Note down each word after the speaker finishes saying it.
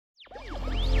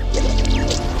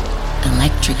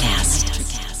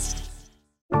NutriCast.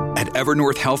 At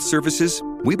Evernorth Health Services,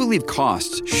 we believe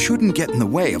costs shouldn't get in the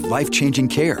way of life-changing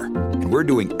care, and we're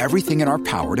doing everything in our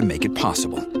power to make it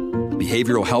possible.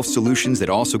 Behavioral health solutions that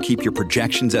also keep your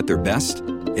projections at their best?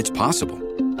 It's possible.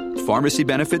 Pharmacy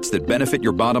benefits that benefit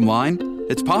your bottom line?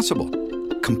 It's possible.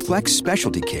 Complex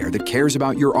specialty care that cares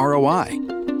about your ROI?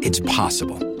 It's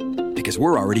possible. Because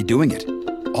we're already doing it.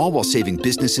 All while saving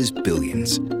businesses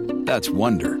billions. That's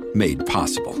Wonder made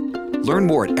possible. Learn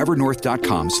more at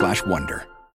evernorth.com/wonder.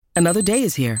 Another day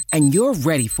is here, and you're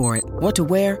ready for it. What to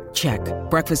wear? Check.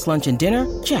 Breakfast, lunch, and dinner?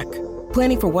 Check.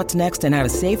 Planning for what's next and how to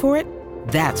save for it?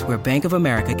 That's where Bank of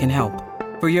America can help.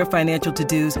 For your financial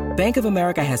to-dos, Bank of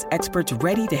America has experts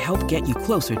ready to help get you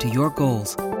closer to your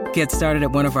goals. Get started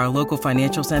at one of our local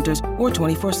financial centers or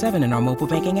 24/7 in our mobile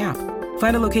banking app.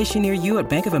 Find a location near you at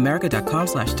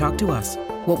bankofamerica.com/talktous.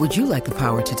 What would you like the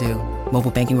power to do?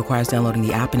 Mobile banking requires downloading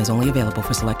the app and is only available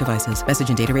for select devices. Message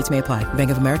and data rates may apply.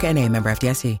 Bank of America N.A., member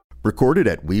FDIC. Recorded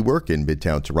at WeWork in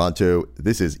Midtown Toronto,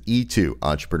 this is E2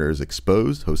 Entrepreneurs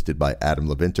Exposed, hosted by Adam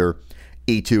Levinter.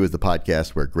 E2 is the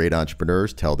podcast where great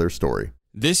entrepreneurs tell their story.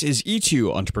 This is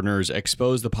E2 Entrepreneurs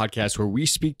Exposed, the podcast where we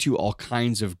speak to all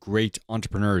kinds of great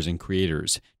entrepreneurs and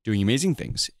creators doing amazing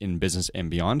things in business and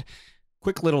beyond.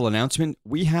 Quick little announcement,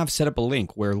 we have set up a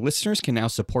link where listeners can now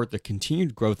support the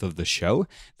continued growth of the show.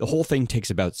 The whole thing takes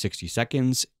about 60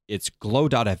 seconds. It's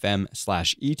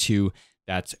glow.fm/E2.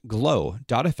 That's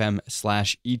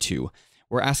glow.fm/E2.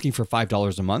 We're asking for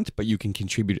 $5 a month, but you can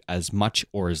contribute as much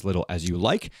or as little as you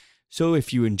like. So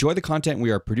if you enjoy the content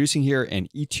we are producing here and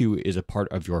E2 is a part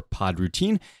of your pod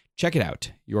routine, check it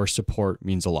out. Your support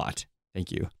means a lot.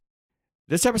 Thank you.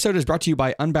 This episode is brought to you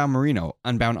by Unbound Merino.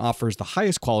 Unbound offers the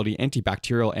highest quality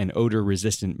antibacterial and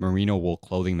odor-resistant merino wool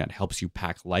clothing that helps you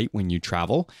pack light when you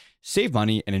travel, save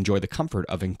money, and enjoy the comfort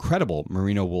of incredible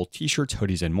merino wool t-shirts,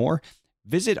 hoodies, and more.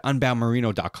 Visit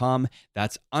unboundmerino.com.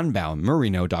 That's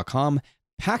unboundmerino.com.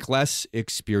 Pack less,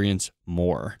 experience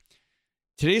more.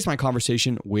 Today is my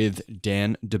conversation with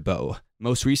Dan DeBow.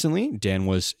 Most recently, Dan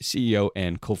was CEO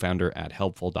and co-founder at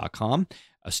Helpful.com,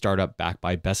 a startup backed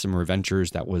by Bessemer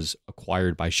Ventures that was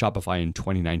acquired by Shopify in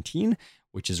 2019,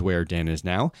 which is where Dan is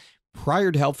now.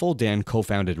 Prior to Helpful, Dan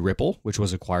co-founded Ripple, which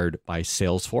was acquired by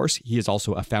Salesforce. He is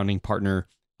also a founding partner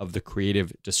of the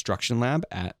Creative Destruction Lab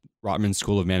at Rotman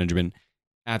School of Management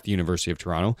at the University of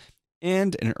Toronto,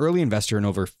 and an early investor in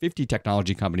over 50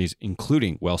 technology companies,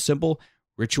 including Wealthsimple,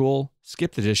 Ritual,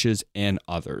 Skip the Dishes, and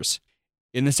others.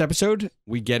 In this episode,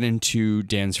 we get into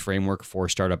Dan's framework for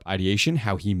startup ideation,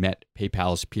 how he met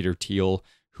PayPal's Peter Thiel,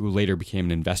 who later became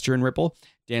an investor in Ripple,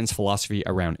 Dan's philosophy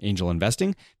around angel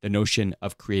investing, the notion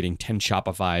of creating 10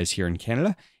 Shopifys here in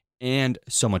Canada, and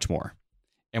so much more.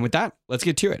 And with that, let's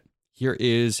get to it. Here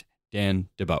is Dan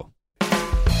DeBow.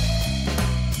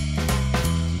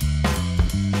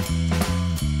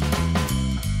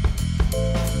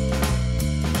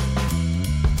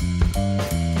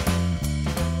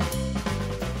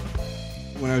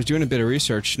 When I was doing a bit of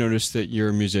research, noticed that you're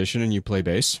a musician and you play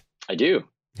bass. I do.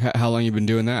 How long have you been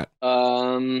doing that?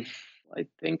 I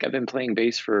think I've been playing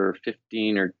bass for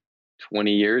 15 or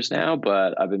 20 years now,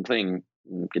 but I've been playing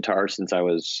guitar since I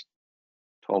was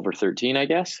 12 or 13, I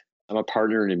guess. I'm a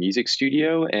partner in a music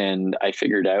studio, and I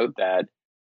figured out that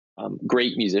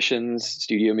great musicians,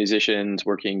 studio musicians,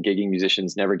 gigging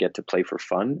musicians never get to play for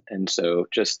fun. And so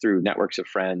just through networks of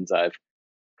friends, I've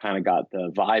kind of got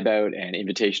the vibe out and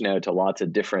invitation out to lots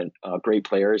of different great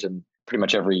players. And pretty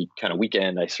much every kind of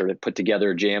weekend, I sort of put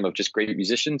together a jam of just great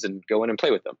musicians and go in and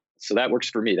play with them. So that works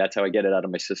for me. That's how I get it out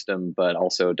of my system, but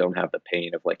also don't have the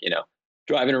pain of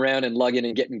driving around and lugging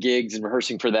and getting gigs and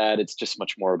rehearsing for that. It's just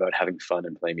much more about having fun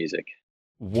and playing music.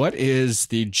 What is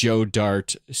the Joe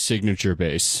Dart signature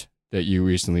bass that you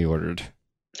recently ordered?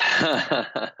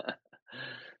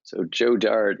 So Joe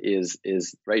Dart is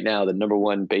right now the number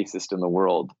one bassist in the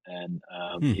world. And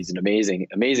he's an amazing,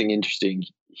 interesting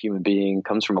human being,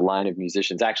 comes from a line of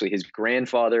musicians. Actually, his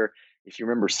grandfather, if you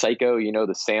remember Psycho,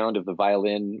 the sound of the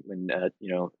violin when,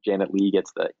 Janet Leigh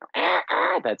gets the,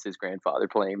 that's his grandfather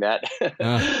playing that.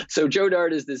 So Joe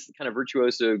Dart is this kind of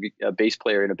virtuoso bass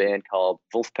player in a band called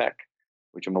Wolfpack,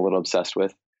 which I'm a little obsessed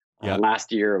with. Yeah.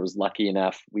 Last year, I was lucky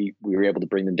enough, we were able to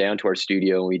bring them down to our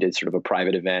studio, and we did sort of a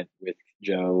private event with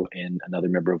Joe and another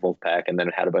member of Wolfpack, and then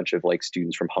it had a bunch of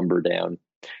students from Humber down,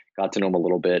 got to know them a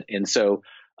little bit. And so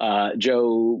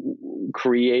Joe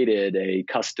created a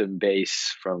custom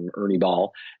bass from Ernie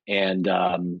Ball and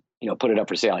put it up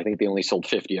for sale. I think they only sold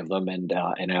 50 of them, and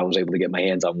I was able to get my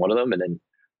hands on one of them, and then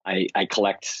I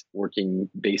collect working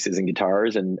basses and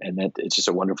guitars, and that it's just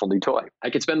a wonderful new toy. I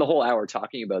could spend the whole hour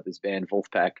talking about this band,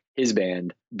 Wolfpack, his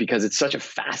band, because it's such a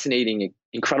fascinating,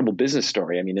 incredible business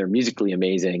story. I mean, they're musically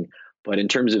amazing, but in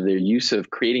terms of their use of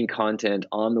creating content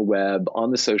on the web, on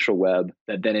the social web,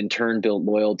 that then in turn built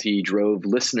loyalty, drove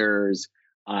listeners,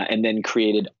 and then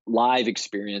created live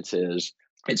experiences.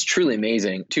 It's truly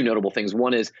amazing. Two notable things.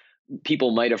 One is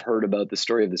people might have heard about the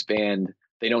story of this band.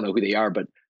 They don't know who they are, but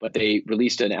they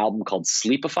released an album called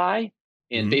Sleepify.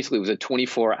 And basically it was a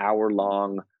 24-hour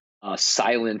long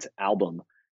silent album.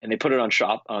 And they put it on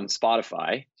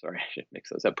Spotify. Sorry, I should mix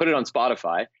those up. Put it on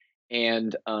Spotify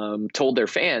and told their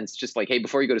fans just like, hey,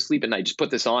 before you go to sleep at night, just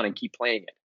put this on and keep playing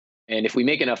it. And if we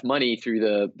make enough money through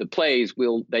the plays,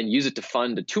 we'll then use it to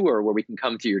fund a tour where we can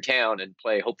come to your town and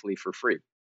play, hopefully for free.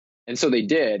 And so they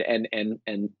did.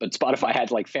 But Spotify had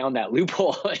like found that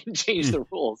loophole and changed the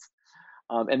rules.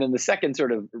 And then the second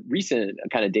sort of recent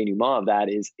kind of denouement of that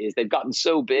is they've gotten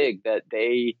so big that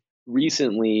they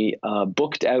recently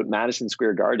booked out Madison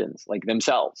Square Gardens like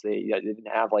themselves. They didn't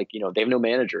have like, they have no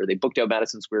manager. They booked out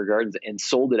Madison Square Gardens and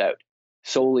sold it out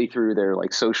solely through their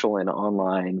like social and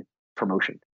online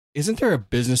promotion. Isn't there a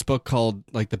business book called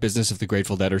like The Business of the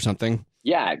Grateful Dead or something?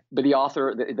 Yeah, but the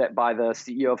author that by the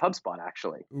CEO of HubSpot,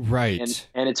 actually. Right.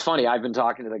 And it's funny. I've been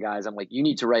talking to the guys. I'm like, you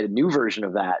need to write a new version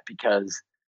of that because,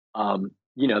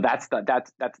 that's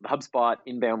the HubSpot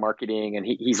inbound marketing, and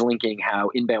he's linking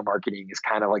how inbound marketing is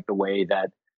kind of like the way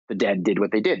that the Dead did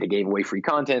what they did. They gave away free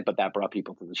content, but that brought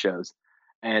people to the shows.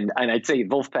 And I'd say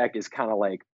Wolfpack is kind of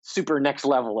like super next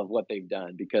level of what they've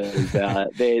done because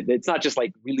it's not just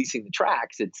like releasing the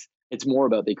tracks. It's more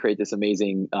about they create this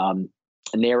amazing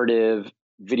narrative,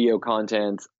 video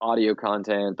content, audio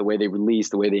content, the way they release,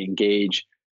 the way they engage.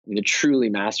 I mean, they're truly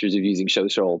masters of using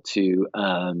social to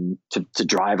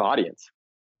drive audience.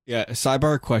 Yeah. A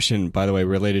sidebar question, by the way,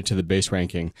 related to the bass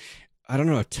ranking. I don't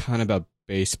know a ton about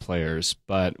bass players,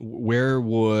 but where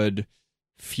would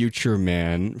Future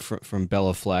Man from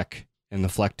Bella Fleck and the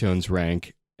Flecktones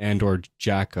rank, and or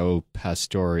Jaco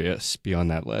Pastorius be on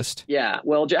that list? Yeah,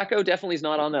 well, Jaco definitely is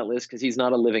not on that list because he's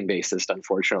not a living bassist,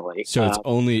 unfortunately. So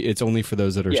it's only for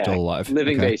those that are still alive.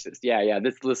 Living bassist. Yeah.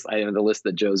 This list, I know the list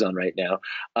that Joe's on right now.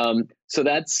 So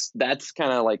that's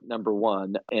kind of like number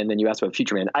one. And then you asked about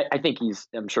Future Man. I think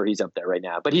I'm sure he's up there right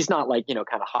now, but he's not like kind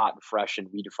of hot and fresh and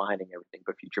redefining everything.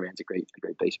 But Future Man's a great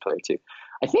bass player too.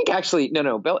 I think actually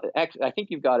I think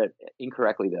you've got it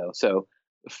incorrectly though. So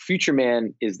Future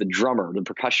Man is the drummer, the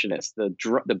percussionist.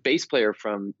 The bass player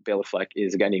from Bela Fleck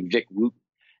is a guy named Vic Wooten,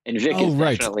 and Vic is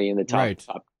definitely in the top.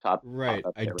 Right,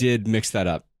 top I did mix that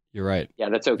up. You're right. Yeah,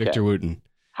 that's okay. Victor Wooten.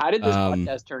 How did this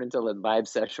podcast turn into a vibe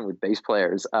session with bass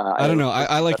players? I don't know.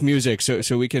 I like music,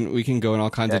 so we can go in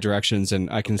all kinds of directions, and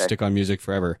I can stick on music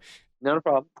forever. No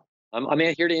problem. I'm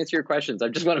here to answer your questions. I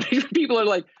just want to make sure people are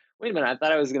like, wait a minute, I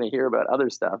thought I was going to hear about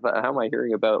other stuff. How am I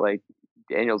hearing about like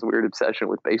Daniel's weird obsession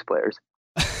with bass players?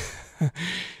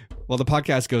 Well, the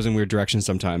podcast goes in weird directions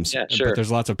sometimes. Yeah, sure. But there's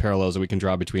lots of parallels that we can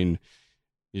draw between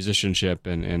musicianship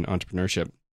and entrepreneurship.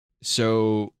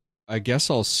 So I guess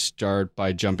I'll start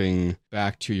by jumping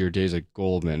back to your days at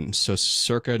Goldman. So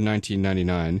circa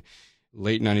 1999,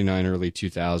 late 99, early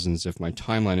 2000s, if my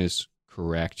timeline is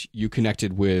correct, you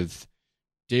connected with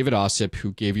David Ossip,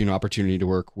 who gave you an opportunity to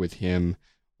work with him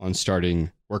on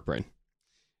starting WorkBrain.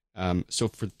 So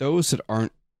for those that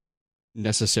aren't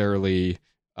necessarily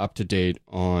up to date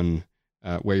on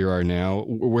where you are now,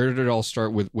 where did it all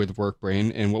start with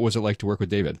WorkBrain, and what was it like to work with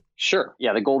David? Sure.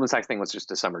 Yeah, the Goldman Sachs thing was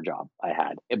just a summer job I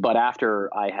had. But after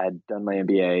I had done my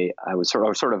MBA, I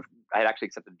had actually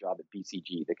accepted a job at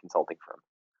BCG, the consulting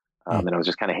firm. And I was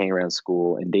just kind of hanging around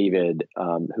school. And David,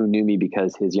 who knew me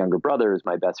because his younger brother is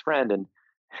my best friend, and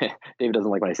David doesn't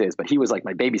like when I say this, but he was like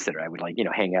my babysitter. I would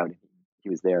hang out. He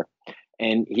was there.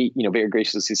 And he, very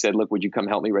graciously said, look, would you come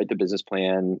help me write the business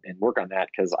plan and work on that?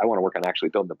 Because I want to work on actually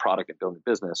building the product and building the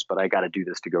business, but I got to do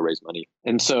this to go raise money.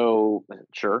 And so,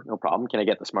 sure, no problem. Can I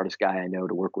get the smartest guy I know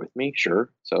to work with me? Sure.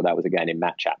 So that was a guy named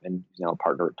Matt Chapman, who's now a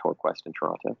partner at TorqueWest in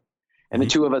Toronto. And the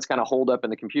two of us kind of holed up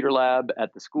in the computer lab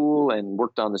at the school and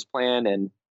worked on this plan. And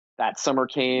that summer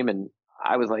came and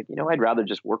I was like, I'd rather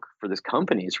just work for this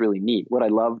company. It's really neat. What I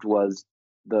loved was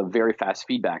the very fast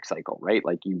feedback cycle, right?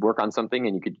 Like you work on something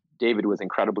and David was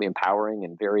incredibly empowering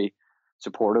and very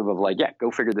supportive of like, yeah, go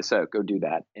figure this out, go do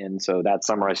that. And so that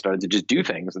summer I started to just do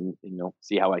things and,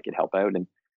 see how I could help out. And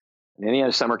then the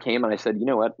other summer came and I said, you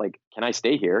know what, like, can I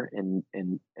stay here? And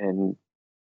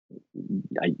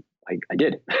I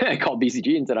did. I called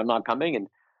BCG and said, I'm not coming. And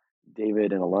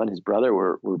David and Alon, his brother,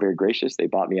 were very gracious. They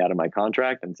bought me out of my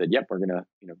contract and said, yep, we're going to,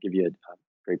 give you a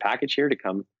great package here to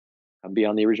come be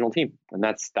on the original team. And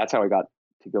that's how I got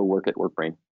to go work at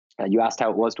WorkBrain. You asked how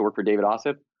it was to work for David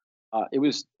Ossip. It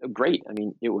was great. I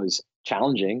mean, it was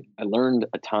challenging. I learned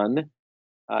a ton.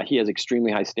 He has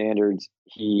extremely high standards.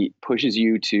 He pushes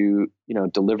you to,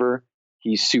 deliver.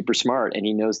 He's super smart and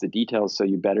he knows the details. So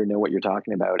you better know what you're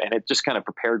talking about. And it just kind of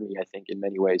prepared me, I think, in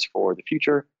many ways for the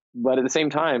future. But at the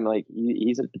same time, like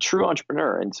he's a true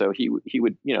entrepreneur. And so he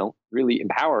would, really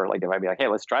empower, like if I'd be like, hey,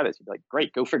 let's try this. He'd be like,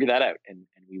 great, go figure that out. And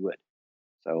we would.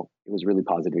 So it was a really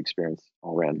positive experience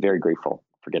all around. Very grateful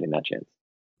for getting that chance.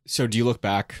 So do you look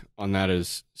back on that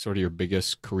as sort of your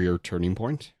biggest career turning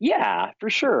point? Yeah, for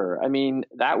sure. I mean,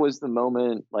 that was the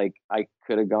moment, like I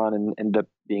could have gone and ended up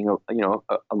being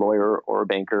a lawyer or a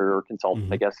banker or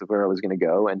consultant, I guess is where I was going to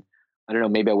go. And I don't know,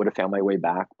 maybe I would have found my way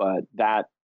back, but that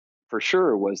for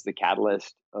sure was the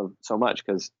catalyst of so much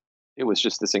because it was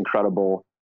just this incredible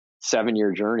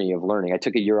 7-year journey of learning. I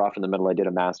took a year off in the middle. I did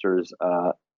a master's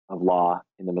of law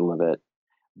in the middle of it,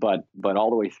 but all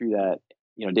the way through that,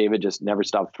 David just never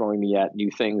stopped throwing me at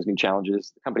new things, new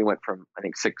challenges. The company went from, I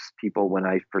think, 6 people when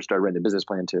I first started writing the business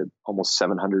plan to almost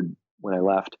 700 when I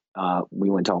left. We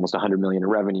went to almost 100 million in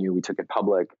revenue. We took it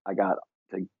public. I got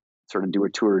to sort of do a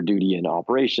tour of duty in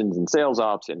operations and sales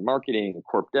ops and marketing and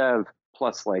corp dev,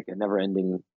 plus like a never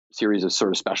ending series of sort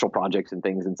of special projects and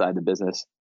things inside the business.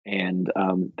 And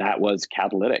that was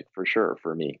catalytic for sure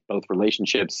for me, both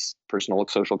relationships, personal,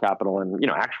 social capital, and,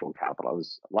 actual capital. I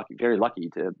was very lucky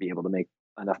to be able to make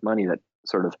enough money that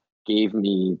sort of gave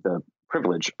me the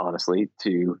privilege, honestly,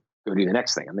 to go do the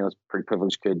next thing. I mean, I was pretty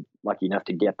privileged, lucky enough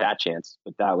to get that chance,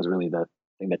 but that was really the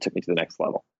thing that took me to the next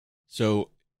level. So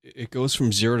it goes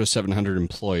from 0 to 700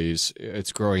 employees.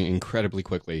 It's growing incredibly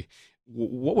quickly.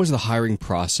 What was the hiring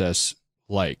process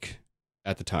like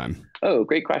at the time? Oh,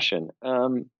 great question.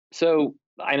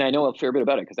 And I know a fair bit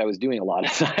about it because I was doing a lot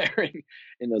of hiring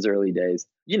in those early days.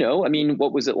 I mean,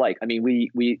 what was it like? I mean,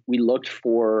 we looked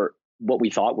for what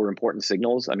we thought were important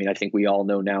signals. I mean, I think we all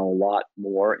know now a lot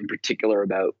more in particular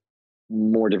about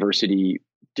more diversity,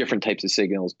 different types of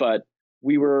signals, but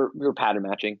we were pattern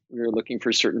matching. We were looking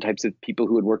for certain types of people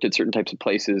who had worked at certain types of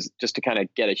places just to kind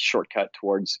of get a shortcut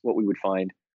towards what we would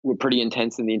find. We're pretty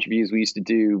intense in the interviews. We used to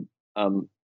do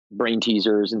brain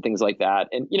teasers and things like that.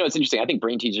 And, it's interesting. I think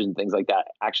brain teasers and things like that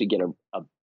actually get a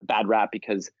bad rap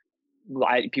because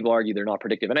people argue they're not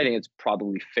predictive. And I think it's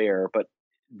probably fair, but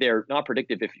they're not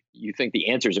predictive if you think the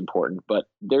answer is important. But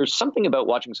there's something about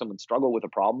watching someone struggle with a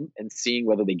problem and seeing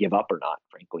whether they give up or not,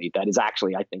 frankly, that is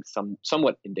actually, I think,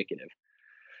 somewhat indicative.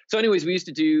 So anyways, we used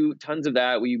to do tons of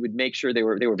that. We would make sure they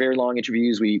were very long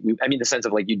interviews. I mean, the sense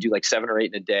of like you'd do like 7 or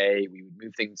 8 in a day. We would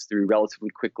move things through relatively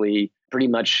quickly. Pretty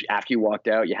much after you walked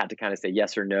out, you had to kind of say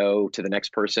yes or no to the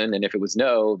next person. And if it was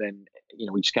no, then,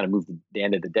 we just kind of moved to the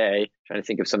end of the day, trying to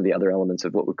think of some of the other elements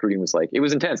of what recruiting was like. It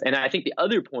was intense. And I think the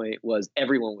other point was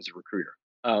everyone was a recruiter.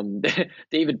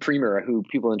 David Premer, who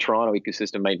people in Toronto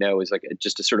ecosystem might know, is like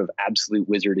just a sort of absolute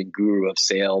wizard and guru of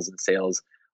sales and sales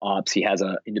ops. He has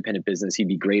an independent business. He'd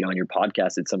be great on your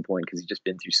podcast at some point because he's just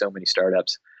been through so many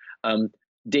startups.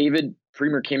 David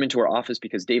Premer came into our office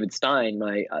because David Stein,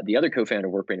 the other co-founder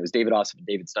of WorkBrain, it was David Ossip and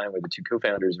David Stein were the 2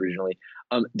 co-founders originally.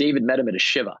 David met him at a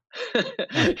Shiva.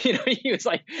 He was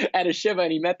like at a Shiva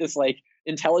and he met this like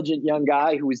intelligent young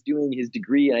guy who was doing his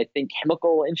degree in, I think,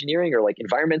 chemical engineering or like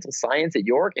environmental science at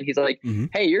York. And he's like,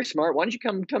 hey, you're smart. Why don't you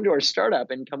come to our startup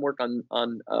and come work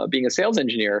on being a sales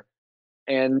engineer?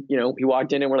 And, he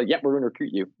walked in and we're like, yep, we're going to recruit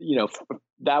you.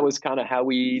 That was kind of how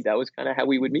we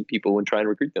would meet people and try and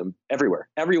recruit them everywhere.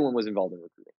 Everyone was involved in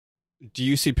recruiting. Do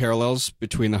you see parallels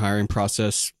between the hiring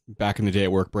process back in the day at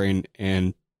WorkBrain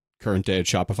and current day at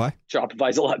Shopify?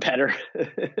 Shopify's a lot better,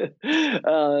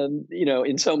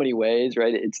 in so many ways,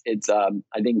 right? It's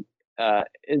I think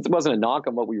it wasn't a knock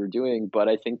on what we were doing, but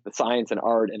I think the science and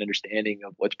art and understanding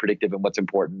of what's predictive and what's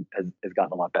important has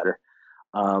gotten a lot better.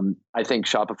 I think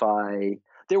Shopify,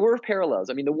 there were parallels.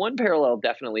 I mean, the one parallel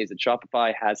definitely is that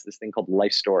Shopify has this thing called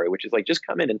life story, which is like, just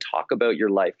come in and talk about your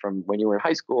life from when you were in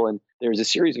high school. And there's a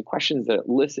series of questions that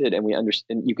elicit and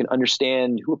you can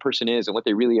understand who a person is and what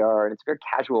they really are. And it's a very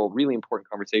casual, really important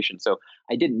conversation. So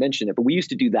I didn't mention it, but we used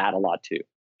to do that a lot too.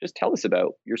 Just tell us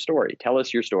about your story. Tell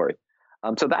us your story.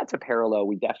 So that's a parallel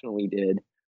we definitely did.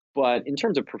 But in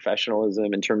terms of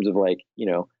professionalism, in terms of like,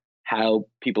 how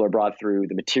people are brought through,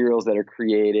 the materials that are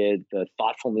created, the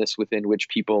thoughtfulness within which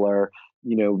people are,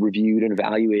 reviewed and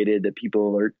evaluated, that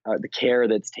people are the care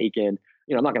that's taken.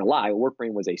 I'm not going to lie,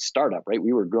 WorkBrain was a startup, right?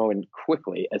 We were growing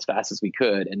quickly as fast as we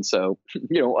could. And so,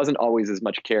 it wasn't always as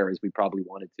much care as we probably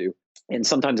wanted to. And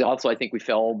sometimes also, I think we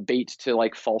fell bait to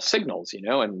like false signals,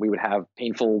 and we would have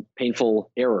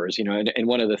painful errors, and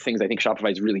one of the things I think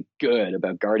Shopify is really good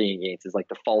about guarding against is like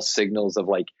the false signals of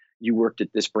like, you worked at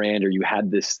this brand or you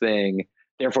had this thing,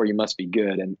 therefore you must be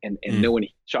good. And no one,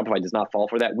 Shopify does not fall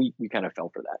for that. We kind of fell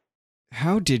for that.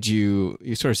 How did you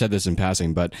sort of said this in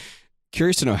passing, but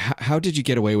curious to know, how did you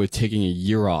get away with taking a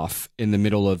year off in the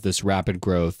middle of this rapid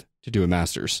growth to do a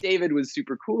master's? David was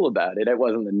super cool about it. It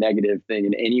wasn't a negative thing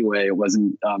in any way. It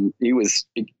wasn't, he was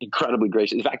incredibly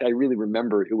gracious. In fact, I really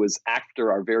remember it was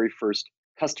after our very first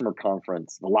customer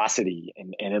conference, Velocity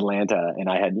in Atlanta. And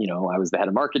I had, I was the head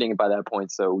of marketing by that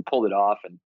point. So we pulled it off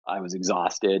and I was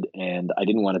exhausted and I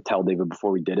didn't want to tell David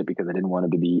before we did it because I didn't want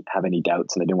him to have any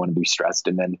doubts and I didn't want to be stressed.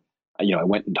 And then, I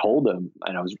went and told him,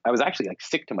 and I was actually like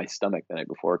sick to my stomach the night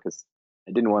before because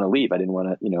I didn't want to leave. I didn't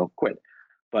want to, quit,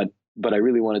 but I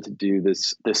really wanted to do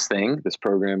this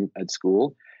program at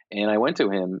school. And I went to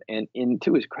him, and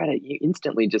to his credit, he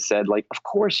instantly just said, like, of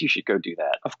course you should go do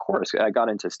that. Of course. I got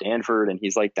into Stanford and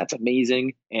he's like, that's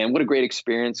amazing. And what a great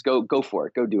experience. Go for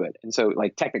it. Go do it. And so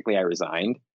like, technically I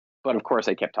resigned, but of course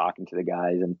I kept talking to the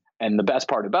guys. And the best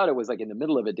part about it was like in the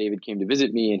middle of it, David came to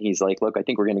visit me and he's like, look, I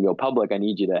think we're going to go public. I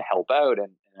need you to help out.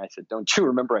 And I said, don't you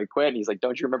remember I quit? And he's like,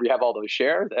 don't you remember you have all those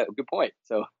shares? Good point.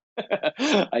 So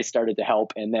I started to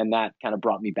help. And then that kind of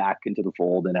brought me back into the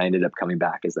fold. And I ended up coming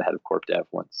back as the head of Corp Dev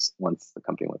once the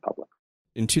company went public.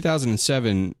 In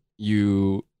 2007,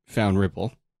 you found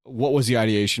Ripple. What was the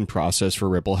ideation process for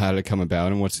Ripple? How did it come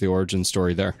about? And what's the origin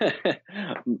story there?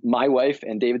 My wife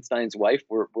and David Stein's wife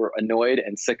were annoyed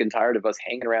and sick and tired of us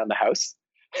hanging around the house.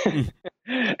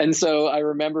 And so I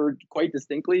remember quite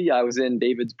distinctly, I was in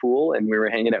David's pool and we were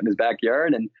hanging out in his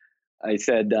backyard. And I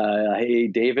said, hey,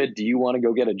 David, do you want to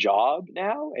go get a job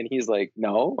now? And he's like,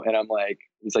 no. And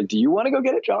he's like, do you want to go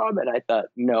get a job? And I thought,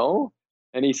 no.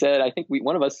 And he said, I think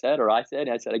one of us said, or I said,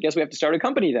 I guess we have to start a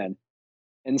company then.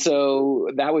 And so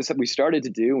that was what we started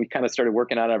to do. We kind of started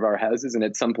working out of our houses. And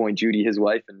at some point, Judy, his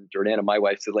wife, and Jordana, my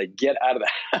wife, said, like, get out of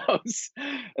the house.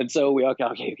 And so we,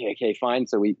 okay, fine.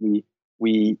 So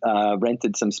we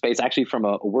rented some space actually from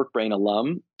a WorkBrain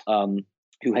alum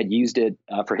who had used it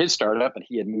for his startup, and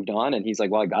he had moved on. And he's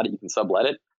like, well, I got it. You can sublet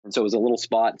it. And so it was a little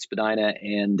spot, Spadina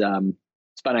and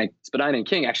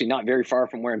King, actually not very far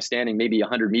from where I'm standing, maybe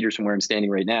 100 meters from where I'm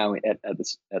standing right now at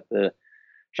the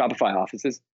Shopify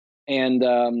offices. And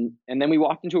then we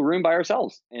walked into a room by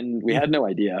ourselves and we had no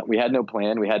idea. We had no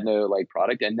plan. We had no like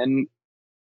product. And then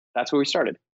that's where we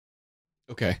started.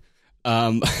 Okay.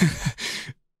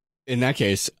 In that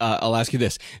case, I'll ask you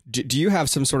this. Do you have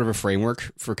some sort of a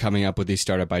framework for coming up with these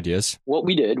startup ideas? What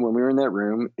we did when we were in that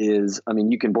room is,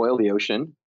 you can boil the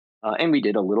ocean. And we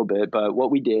did a little bit, but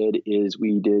what we did is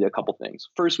we did a couple things.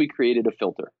 First, we created a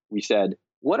filter. We said,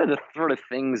 what are the sort of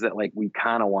things that like we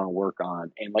kind of want to work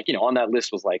on? And like, on that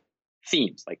list was like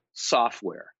themes, like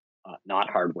software, not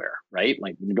hardware, right?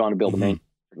 Like you want to build a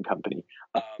manufacturing company.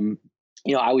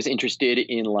 I was interested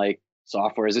in like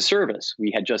software as a service.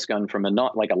 We had just gone from a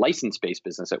license-based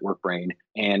business at WorkBrain.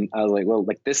 And I was like, well,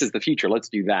 like this is the future. Let's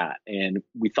do that. And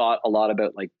we thought a lot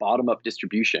about like bottom-up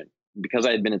distribution. Because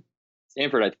I had been at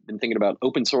Stanford, I've been thinking about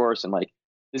open source and like,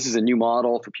 this is a new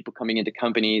model for people coming into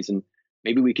companies. And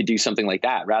maybe we could do something like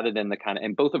that rather than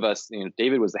and both of us,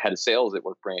 David was the head of sales at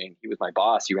WorkBrain. He was my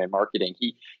boss. He ran marketing.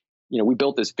 We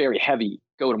built this very heavy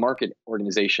go-to-market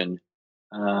organization.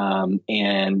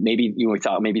 And maybe, we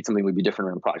thought maybe something would be different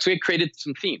around the product. So we had created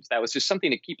some themes. That was just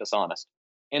something to keep us honest.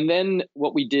 And then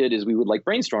what we did is we would like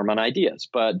brainstorm on ideas.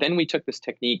 But then we took this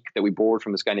technique that we borrowed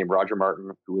from this guy named Roger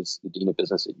Martin, who was the dean of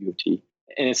business at U of T.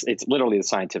 And it's literally the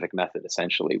scientific method,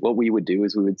 essentially. What we would do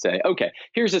is we would say, okay,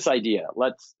 here's this idea.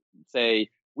 Let's say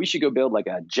we should go build like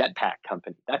a jetpack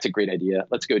company. That's a great idea.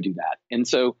 Let's go do that. And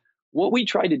so what we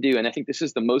tried to do, and I think this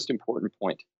is the most important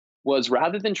point, was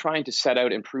rather than trying to set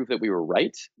out and prove that we were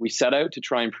right, we set out to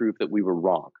try and prove that we were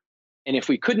wrong. And if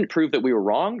we couldn't prove that we were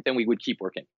wrong, then we would keep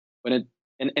working.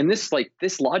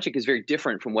 This logic is very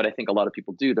different from what I think a lot of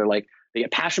people do. They're like, they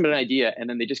get passionate about an idea and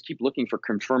then they just keep looking for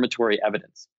confirmatory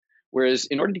evidence. Whereas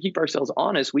in order to keep ourselves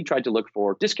honest, we tried to look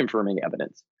for disconfirming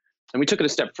evidence. And we took it a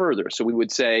step further. So we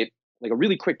would say, like a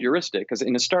really quick heuristic, because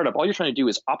in a startup, all you're trying to do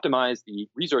is optimize the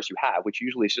resource you have, which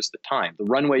usually is just the time, the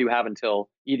runway you have until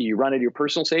either you run out of your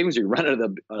personal savings or you run out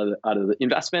of the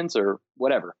investments or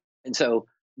whatever. And so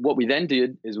what we then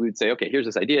did is we would say, okay, here's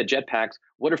this idea, jetpacks.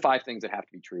 What are 5 things that have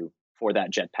to be true for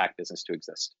that jetpack business to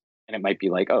exist? And it might be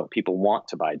like, oh, people want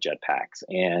to buy jetpacks,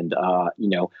 and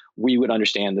we would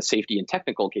understand the safety and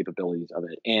technical capabilities of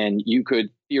it. And you could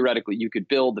theoretically, you could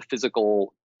build the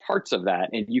physical parts of that,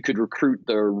 and you could recruit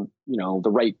the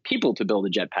right people to build a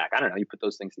jetpack. I don't know. You put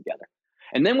those things together,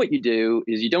 and then what you do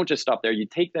is you don't just stop there. You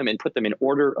take them and put them in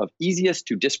order of easiest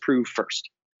to disprove first,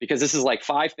 because this is like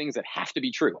 5 things that have to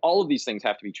be true. All of these things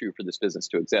have to be true for this business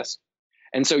to exist.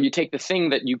 And so you take the thing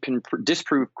that you can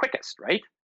disprove quickest, right?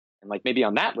 And like maybe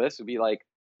on that list would be like,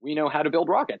 we know how to build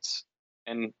rockets.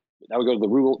 And that would go to the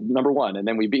rule number 1. And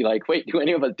then we'd be like, wait,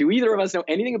 do either of us know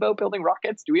anything about building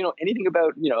rockets? Do we know anything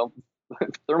about,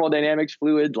 thermodynamics,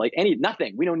 fluids,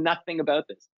 nothing. We know nothing about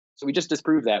this. So we just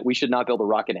disproved that we should not build a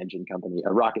rocket engine company,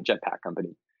 a rocket jetpack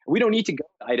company. We don't need to go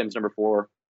to items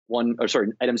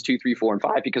items 2, 3, 4, and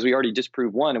 5, because we already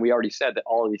disproved 1. And we already said that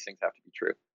all of these things have to be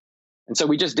true. And so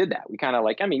we just did that. We kind of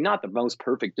not the most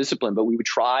perfect discipline, but we would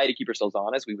try to keep ourselves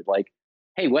honest. We would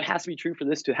hey, what has to be true for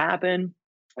this to happen?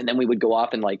 And then we would go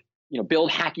off and build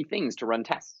hacky things to run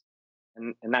tests.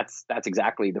 And that's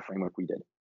exactly the framework we did.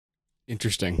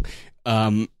 Interesting.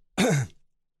 And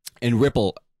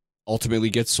Ripple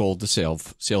ultimately gets sold to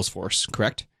Salesforce,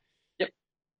 correct? Yep.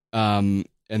 And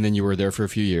then you were there for a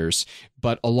few years.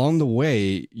 But along the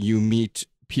way, you meet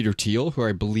Peter Thiel, who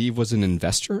I believe was an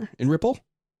investor in Ripple.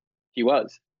 He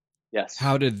was, yes.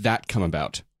 How did that come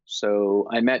about? So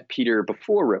I met Peter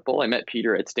before Ripple. I met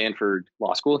Peter at Stanford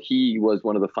Law School. He was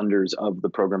one of the funders of the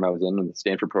program I was in, the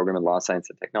Stanford program in law, science,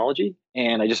 and technology.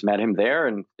 And I just met him there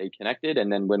and stayed connected. And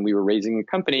then when we were raising a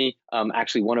company,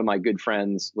 actually one of my good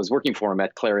friends was working for him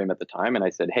at Clarium at the time. And I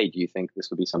said, hey, do you think this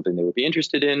would be something they would be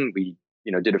interested in? We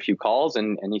did a few calls,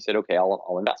 and he said, okay,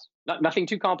 I'll invest. Nothing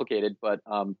too complicated, but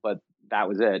that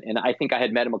was it. And I think I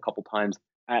had met him a couple times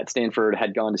at Stanford,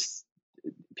 had gone to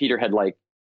Peter had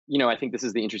I think this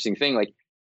is the interesting thing.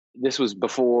 This was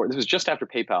just after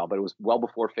PayPal, but it was well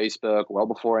before Facebook, well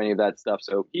before any of that stuff.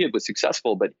 So he was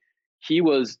successful, but he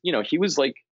was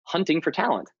hunting for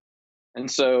talent.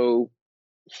 And so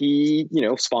he,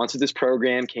 sponsored this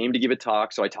program, came to give a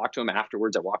talk. So I talked to him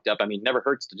afterwards. I walked up. I mean, it never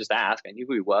hurts to just ask. I knew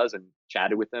who he was and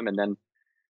chatted with him. And then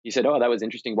he said, oh, that was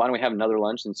interesting. Why don't we have another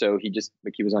lunch? And so he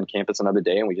was on campus another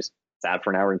day, and we just sat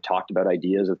for an hour and talked about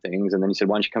ideas of things. And then he said,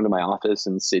 why don't you come to my office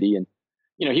in the city? And,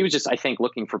 he was just, I think,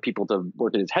 looking for people to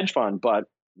work at his hedge fund, but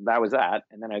that was that.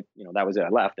 And then that was it. I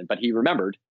left. But he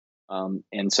remembered.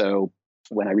 And so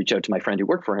when I reached out to my friend who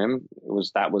worked for him,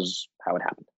 that was how it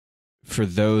happened. For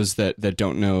those that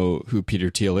don't know who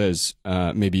Peter Thiel is,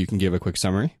 maybe you can give a quick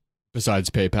summary. Besides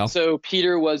PayPal? So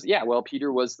Peter was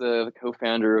the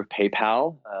co-founder of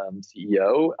PayPal,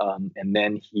 CEO, and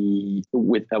then he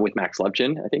with Max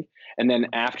Levchin, I think. And then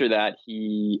after that,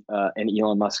 he and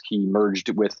Elon Musk, he merged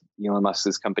with Elon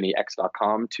Musk's company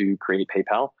X.com to create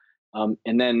PayPal.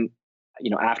 And then,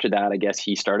 after that, I guess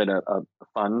he started a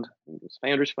fund, I think it was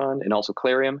Founders Fund, and also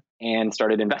Clarium, and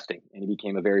started investing. And he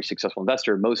became a very successful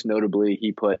investor. Most notably,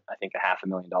 he put, I think,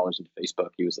 $500,000 into Facebook.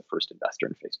 He was the first investor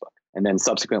in Facebook, and then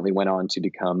subsequently went on to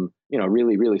become,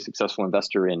 really, really successful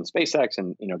investor in SpaceX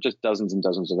and, just dozens and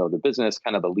dozens of other business,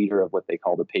 kind of the leader of what they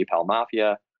call the PayPal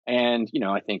mafia. And,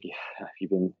 I think if you've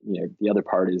been, the other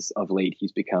part is of late,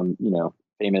 he's become,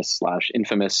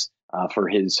 famous/infamous for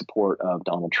his support of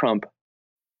Donald Trump.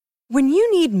 When you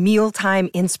need mealtime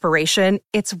inspiration,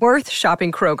 it's worth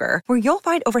shopping Kroger, where you'll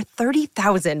find over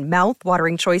 30,000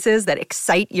 mouth-watering choices that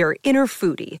excite your inner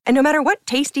foodie. And no matter what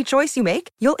tasty choice you make,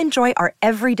 you'll enjoy our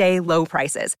everyday low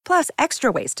prices, plus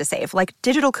extra ways to save, like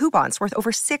digital coupons worth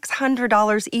over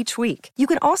 $600 each week. You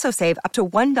can also save up to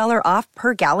 $1 off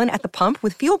per gallon at the pump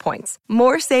with fuel points.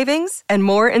 More savings and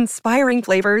more inspiring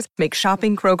flavors make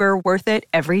shopping Kroger worth it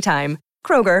every time.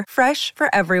 Kroger, fresh for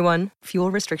everyone.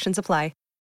 Fuel restrictions apply.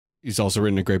 He's also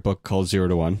written a great book called 0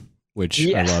 to 1, which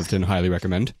I loved and highly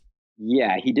recommend.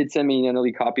 Yeah, he did send me an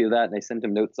early copy of that, and I sent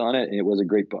him notes on it, and it was a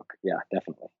great book. Yeah,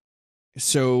 definitely.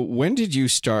 So when did you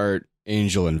start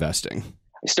angel investing?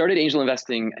 I started angel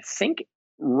investing, I think,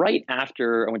 right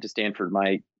after I went to Stanford.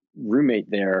 My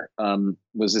roommate there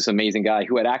was this amazing guy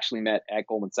who I'd actually met at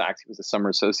Goldman Sachs. He was a summer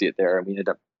associate there, and we ended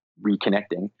up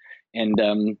reconnecting.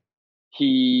 And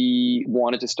he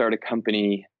wanted to start a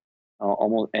company.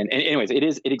 Anyways,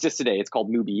 it exists today. It's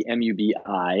called Mubi, MUBI,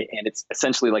 and it's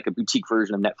essentially like a boutique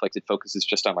version of Netflix. It focuses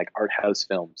just on art house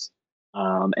films,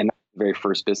 and that's the very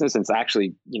first business. And it's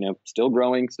actually, still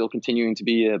growing, still continuing to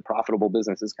be a profitable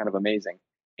business. It's kind of amazing.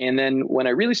 And then when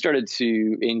I really started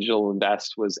to angel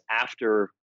invest was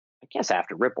after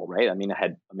Ripple, right? I mean, I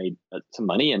made some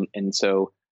money, and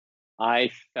so I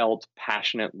felt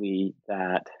passionately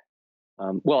that.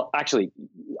 Actually,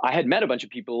 I had met a bunch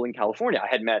of people in California. I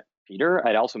had met theater.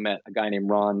 I'd also met a guy named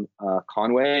Ron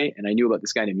Conway, and I knew about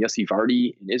this guy named Yossi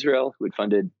Vardi in Israel, who had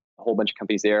funded a whole bunch of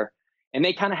companies there. And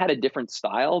they kind of had a different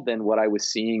style than what I was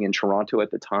seeing in Toronto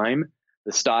at the time.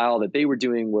 The style that they were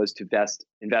doing was to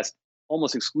invest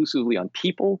almost exclusively on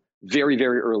people very,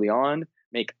 very early on,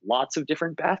 make lots of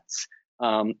different bets.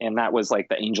 And that was like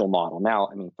the angel model. Now,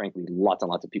 I mean, frankly, lots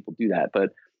and lots of people do that,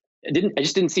 but I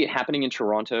just didn't see it happening in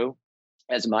Toronto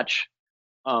as much.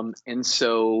 And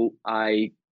so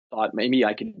I thought maybe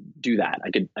I could do that.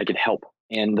 I could help.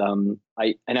 And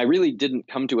I really didn't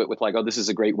come to it with like, oh, this is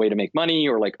a great way to make money,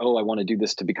 or like, oh, I want to do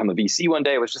this to become a VC one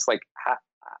day. It was just like,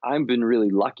 I've been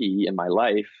really lucky in my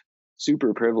life,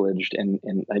 super privileged, and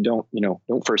I don't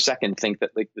for a second think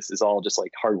that like this is all just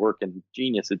like hard work and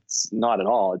genius. It's not at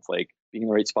all. It's like being in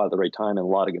the right spot at the right time and a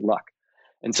lot of good luck.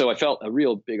 And so I felt a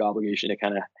real big obligation to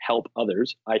kind of help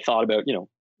others. I thought about,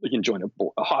 we can join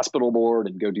a hospital board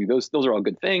and go do those. Those are all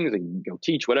good things, and go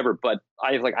teach, whatever. But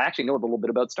I actually know a little bit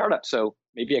about startups, so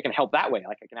maybe I can help that way.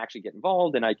 Like I can actually get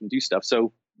involved and I can do stuff.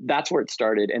 So that's where it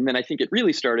started. And then I think it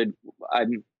really started.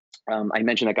 I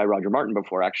mentioned that guy Roger Martin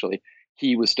before. Actually,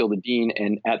 he was still the dean,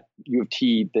 and at U of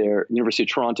T, there, University of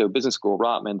Toronto Business School,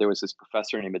 Rotman, there was this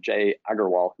professor named Ajay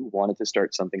Agarwal who wanted to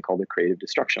start something called the Creative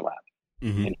Destruction Lab.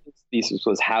 Mm-hmm. And his thesis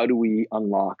was, how do we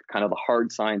unlock kind of the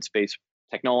hard science-based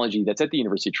technology that's at the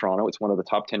University of Toronto? It's one of the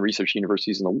top 10 research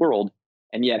universities in the world,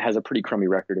 and yet has a pretty crummy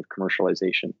record of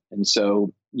commercialization. And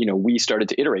so, we started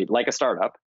to iterate like a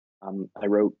startup. I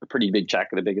wrote a pretty big check,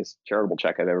 the biggest charitable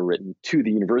check I've ever written, to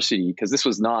the university, because this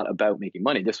was not about making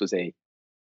money. This was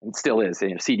and still is,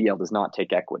 CDL does not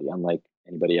take equity, unlike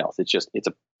anybody else. It's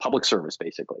a public service,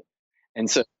 basically. And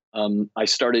so I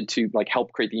started to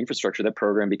help create the infrastructure of that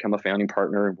program, become a founding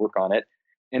partner and work on it.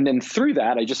 And then through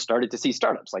that, I just started to see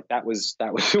startups. Like that was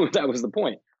that was the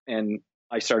point. And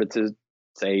I started to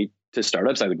say to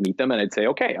startups, I would meet them and I'd say,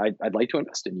 okay, I'd like to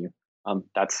invest in you.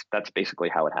 That's basically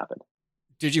how it happened.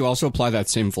 Did you also apply that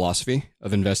same philosophy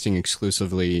of investing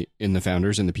exclusively in the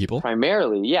founders and the people?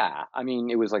 Primarily, yeah. I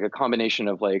mean, it was like a combination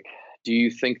of do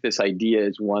you think this idea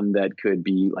is one that could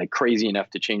be crazy enough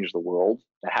to change the world?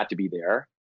 That had to be there.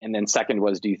 And then second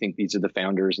was, do you think these are the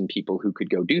founders and people who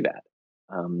could go do that?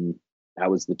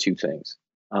 That was the two things.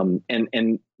 And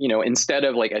instead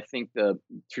of I think the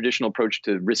traditional approach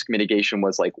to risk mitigation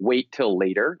was wait till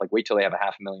later, wait till they have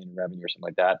 $500,000 in revenue or something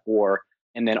like that.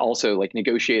 And then also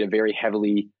negotiate a very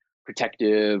heavily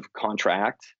protective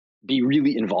contract, be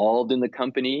really involved in the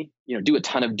company, do a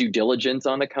ton of due diligence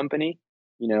on the company.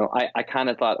 I kind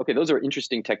of thought, okay, those are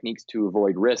interesting techniques to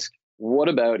avoid risk. What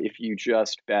about if you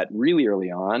just bet really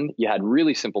early on, you had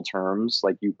really simple terms,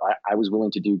 I was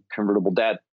willing to do convertible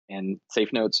debt and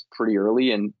safe notes pretty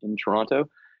early in Toronto.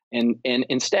 And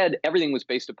instead, everything was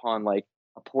based upon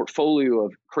a portfolio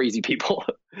of crazy people,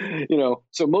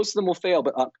 so most of them will fail,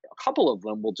 but a couple of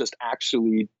them will just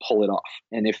actually pull it off.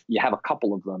 And if you have a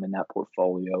couple of them in that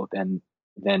portfolio, then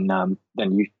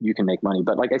you can make money.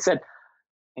 But like I said,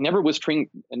 I never was trained.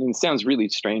 I mean, it sounds really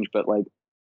strange, but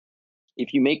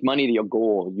if you make money the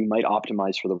goal, you might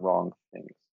optimize for the wrong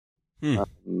things.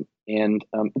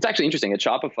 It's actually interesting at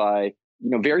Shopify.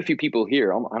 Very few people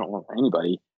here, I don't know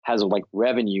anybody, has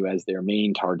revenue as their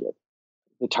main target.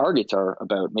 The targets are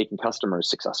about making customers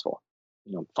successful,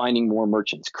 finding more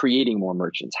merchants, creating more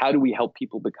merchants. How do we help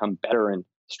people become better and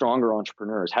stronger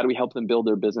entrepreneurs? How do we help them build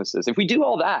their businesses? If we do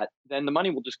all that, then the money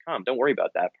will just come. Don't worry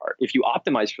about that part. If you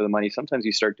optimize for the money, sometimes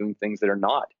you start doing things that are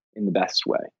not in the best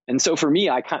way. And so for me,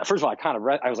 I was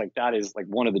like, that is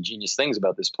one of the genius things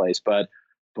about this place. But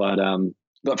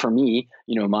for me,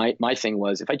 my thing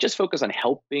was, if I just focus on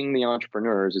helping the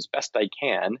entrepreneurs as best I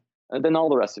can, then all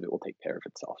the rest of it will take care of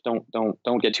itself.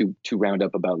 Don't get too wound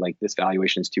up about this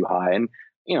valuation is too high. And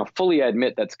fully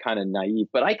admit that's kind of naive.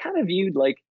 But I kind of viewed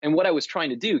and what I was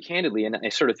trying to do, candidly, and I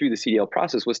sort of through the CDL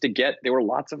process, was there were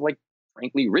lots of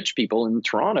frankly rich people in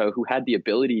Toronto who had the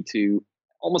ability to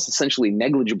almost essentially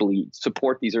negligibly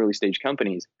support these early stage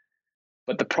companies.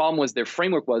 But the problem was their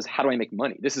framework was, how do I make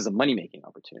money? This is a money making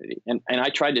opportunity. And I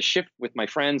tried to shift with my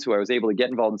friends who I was able to get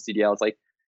involved in CDL. It's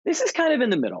this is kind of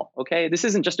in the middle. Okay. This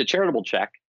isn't just a charitable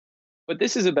check, but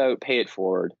this is about pay it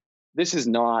forward. This is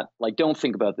not don't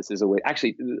think about this as a way.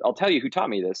 Actually, I'll tell you who taught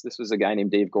me this. This was a guy named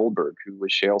Dave Goldberg, who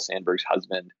was Sheryl Sandberg's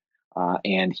husband.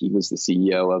 And he was the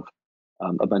CEO of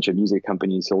a bunch of music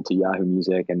companies, sold to Yahoo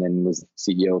Music, and then was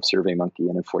CEO of SurveyMonkey,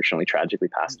 and unfortunately tragically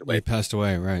passed away. He passed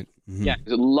away, right. Mm-hmm. Yeah, he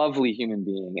was a lovely human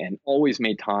being and always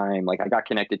made time. I got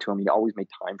connected to him. He always made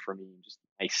time for me, just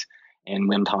nice. And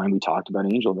one time we talked about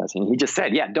angel investing. He just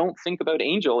said, don't think about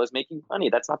angel as making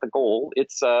money. That's not the goal.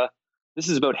 It's this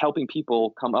is about helping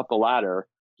people come up a ladder,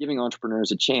 giving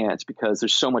entrepreneurs a chance because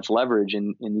there's so much leverage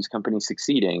in these companies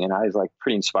succeeding. And I was like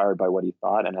pretty inspired by what he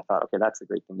thought. And I thought, okay, that's a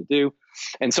great thing to do.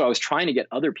 And so I was trying to get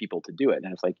other people to do it. And I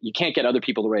was like, you can't get other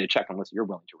people to write a check unless you're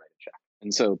willing to write a check.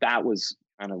 And so that was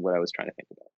kind of what I was trying to think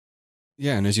about.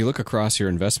 Yeah. And as you look across your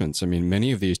investments, I mean,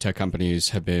 many of these tech companies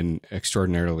have been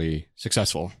extraordinarily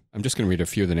successful. I'm just going to read a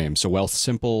few of the names. So Wealth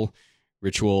Simple,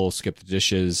 Ritual, Skip the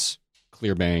Dishes,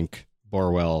 Clearbank,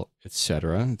 Borwell,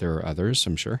 etc. There are others,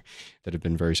 I'm sure, that have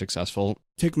been very successful.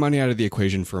 Take money out of the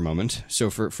equation for a moment. So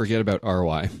forget about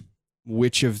ROI.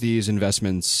 Which of these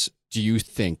investments do you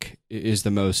think is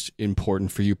the most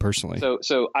important for you personally?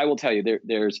 So I will tell you,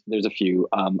 there's a few.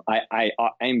 I'm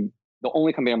the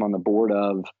only company I'm on the board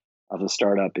of a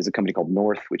startup is a company called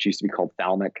North, which used to be called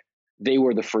Thalmic. They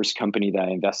were the first company that I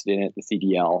invested in at the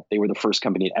CDL. They were the first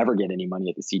company to ever get any money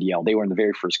at the CDL. They were in the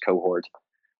very first cohort.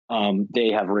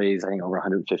 They have raised, I think, over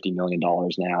 $150 million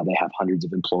now. They have hundreds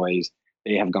of employees.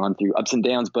 They have gone through ups and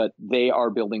downs, but they are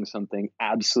building something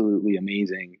absolutely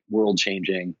amazing,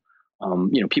 world-changing.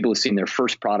 People have seen their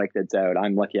first product that's out.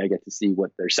 I'm lucky I get to see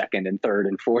what their second and third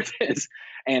and fourth is.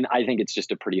 And I think it's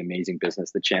just a pretty amazing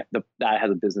business. That has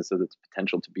a business of its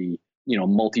potential to be,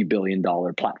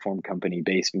 multi-billion-dollar platform company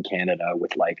based in Canada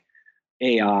with like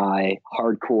AI,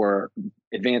 hardcore,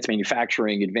 advanced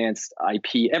manufacturing, advanced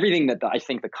IP, everything that I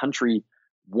think the country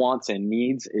wants and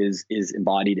needs is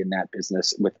embodied in that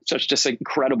business with such just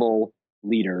incredible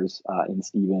leaders in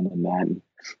Stephen and Matt.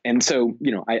 And so,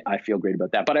 I feel great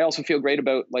about that. But I also feel great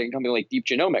about like a company like Deep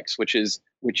Genomics, which is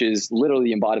literally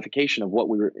the embodification of what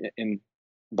we were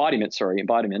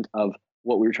embodiment of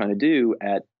what we were trying to do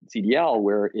at CDL,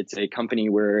 where it's a company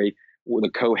where the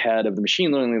co-head of the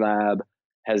machine learning lab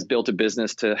has built a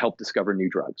business to help discover new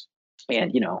drugs.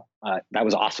 And, that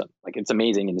was awesome. Like, it's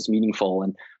amazing and it's meaningful.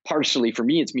 And partially for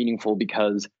me, it's meaningful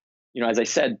because, as I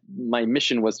said, my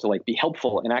mission was to like be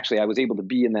helpful. And actually I was able to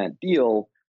be in that deal,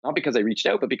 not because I reached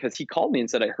out, but because he called me and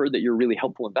said, I heard that you're a really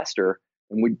helpful investor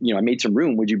and I made some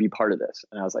room. Would you be part of this?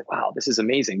 And I was like, wow, this is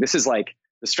amazing. This is like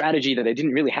the strategy that I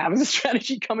didn't really have as a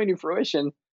strategy coming to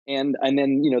fruition. And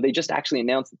then, they just actually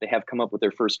announced that they have come up with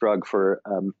their first drug for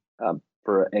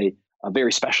a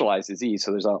very specialized disease.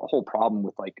 So there's a whole problem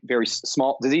with like very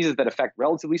small diseases that affect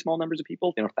relatively small numbers of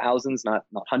people, thousands, not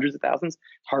hundreds of thousands.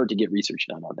 It's hard to get research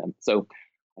done on them. So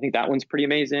I think that one's pretty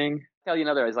amazing. I'll tell you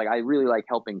another is like, I really like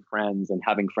helping friends and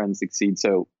having friends succeed.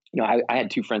 So, I had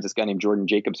two friends, this guy named Jordan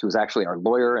Jacobs, who was actually our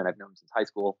lawyer, and I've known him since high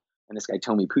school. And this guy,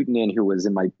 Tomi Putinen, who was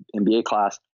in my MBA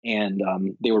class. And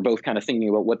they were both kind of thinking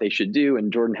about what they should do.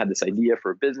 And Jordan had this idea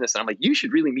for a business. And I'm like, you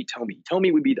should really meet Tomi.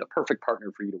 Tomi would be the perfect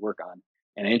partner for you to work on.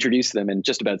 And I introduced them, and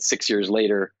just about 6 years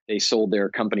later, they sold their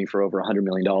company for over $100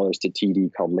 million to TD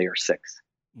called Layer 6.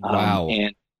 Wow.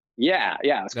 And yeah,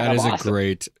 it's that is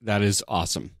awesome. That is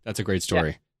awesome. That's a great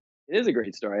story. Yeah, it is a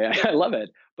great story. I love it.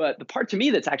 But the part to me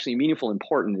that's actually meaningful and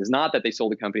important is not that they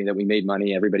sold a company, that we made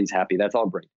money, everybody's happy. That's all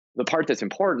great. The part that's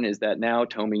important is that now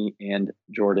Tomi and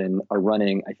Jordan are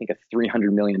running, I think, a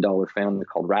 $300 million fund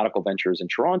called Radical Ventures in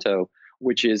Toronto,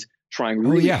 which is trying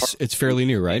really hard. It's fairly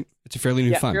new, right? It's a fairly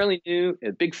new fund. Fairly new,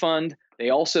 a big fund. They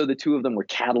also, the two of them were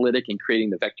catalytic in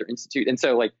creating the Vector Institute. And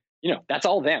so that's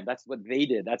all them. That's what they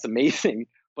did. That's amazing.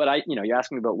 But you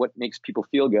ask me about what makes people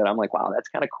feel good. I'm like, wow, that's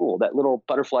kind of cool. That little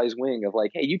butterfly's wing of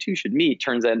like, hey, you two should meet,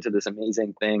 turns out into this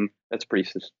amazing thing. That's pretty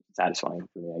satisfying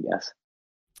for me, I guess.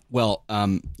 Well,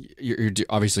 you're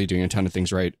obviously doing a ton of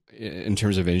things right in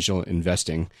terms of angel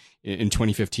investing. In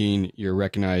 2015, you're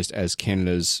recognized as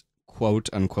Canada's quote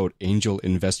unquote angel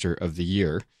investor of the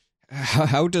year.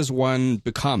 How does one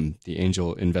become the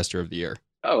angel investor of the year?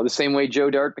 Oh, the same way Joe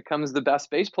Dart becomes the best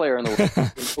bass player in the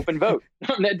world. Open vote.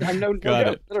 No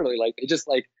joke. Literally, like, it just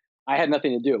like, I had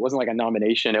nothing to do. It wasn't like a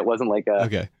nomination. It wasn't like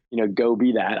go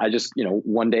be that. I just,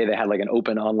 one day they had like an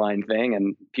open online thing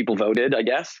and people voted, I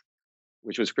guess,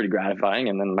 which was pretty gratifying.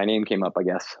 And then my name came up, I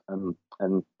guess.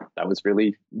 And that was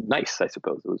really nice, I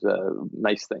suppose. It was a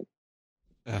nice thing.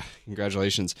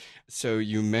 Congratulations. So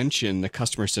you mentioned the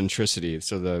customer centricity.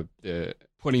 So the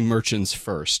putting merchants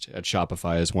first at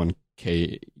Shopify as one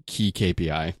key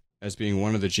KPI as being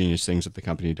one of the genius things that the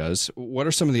company does. What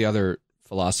are some of the other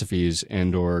philosophies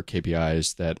and or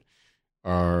KPIs that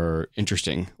are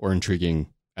interesting or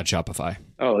intriguing at Shopify?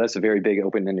 Oh, that's a very big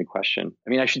open-ended question. I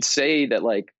mean, I should say that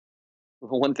like the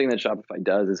one thing that Shopify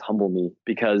does is humble me,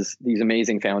 because these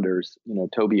amazing founders,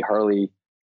 Toby, Harley,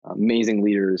 amazing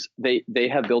leaders, they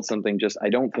have built something just, I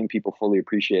don't think people fully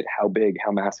appreciate how big,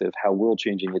 how massive, how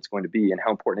world-changing it's going to be and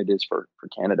how important it is for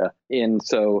Canada. And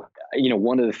so,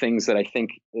 one of the things that I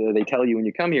think they tell you when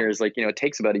you come here is like, it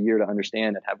takes about a year to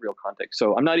understand and have real context.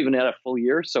 So I'm not even at a full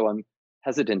year. So I'm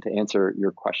hesitant to answer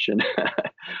your question,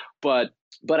 but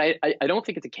I don't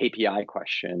think it's a KPI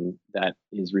question that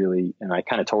is really, and I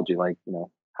kind of told you, like,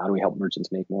 how do we help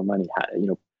merchants make more money?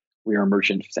 We are a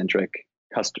merchant centric,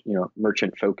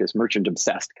 merchant focused, merchant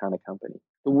obsessed kind of company.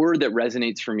 The word that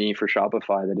resonates for me for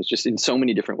Shopify that is just in so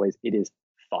many different ways, it is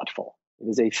thoughtful. It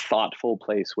is a thoughtful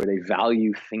place where they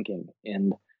value thinking.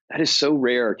 And that is so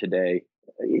rare today.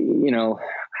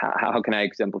 How can I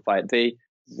exemplify it?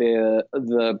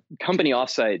 The company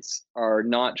offsites are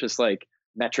not just like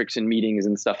metrics and meetings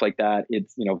and stuff like that.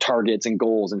 It's, targets and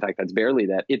goals. In fact, that's barely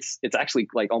that. It's actually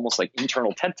like almost like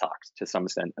internal TED Talks to some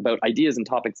extent about ideas and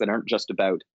topics that aren't just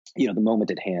about, the moment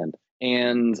at hand.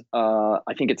 And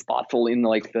I think it's thoughtful in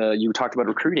you talked about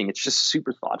recruiting. It's just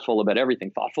super thoughtful about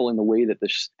everything, thoughtful in the way that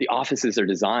the offices are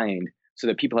designed so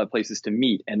that people have places to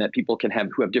meet and that people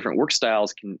who have different work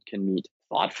styles can meet.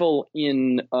 Thoughtful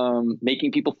in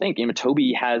making people think.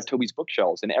 Toby has Toby's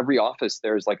bookshelves. In every office,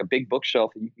 there's like a big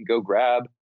bookshelf that you can go grab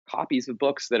copies of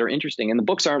books that are interesting. And the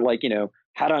books aren't like,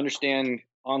 how to understand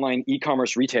online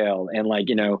e-commerce retail and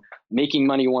making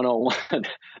money 101.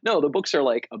 No, the books are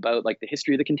like about like the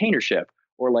history of the container ship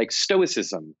or like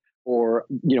stoicism or,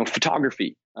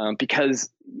 photography, because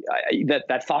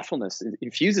that thoughtfulness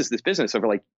infuses this business over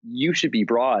like, you should be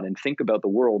broad and think about the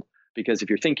world, because if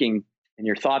you're thinking and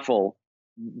you're thoughtful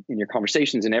in your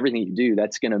conversations and everything you do,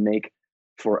 that's going to make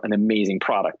for an amazing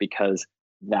product, because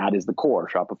that is the core.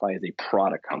 Shopify is a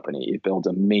product company. It builds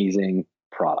amazing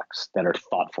products that are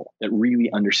thoughtful, that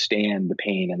really understand the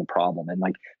pain and the problem, and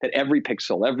like that every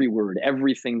pixel, every word,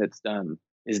 everything that's done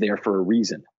is there for a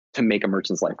reason to make a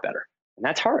merchant's life better. And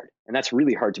that's hard. And that's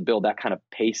really hard to build that kind of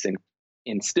pace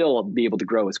and still be able to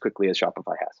grow as quickly as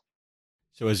Shopify has.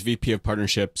 So as VP of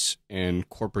Partnerships and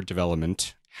Corporate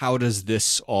Development, how does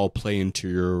this all play into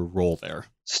your role there?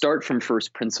 Start from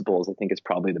first principles, I think, is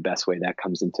probably the best way that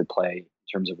comes into play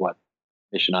in terms of what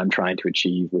mission I'm trying to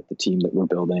achieve with the team that we're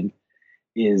building.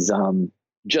 Is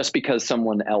just because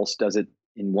someone else does it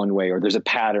in one way, or there's a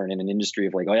pattern in an industry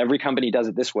of like, oh, every company does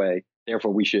it this way,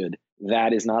 therefore we should.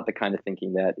 That is not the kind of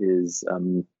thinking that is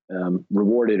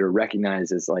rewarded or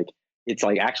recognized as like, it's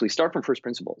like actually start from first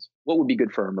principles. What would be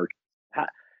good for our merchants?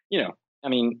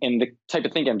 And the type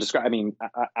of thinking I'm describing,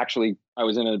 I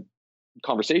was in a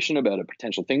conversation about a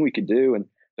potential thing we could do. And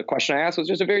the question I asked was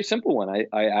just a very simple one.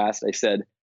 I said,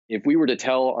 if we were to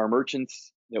tell our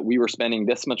merchants that we were spending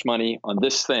this much money on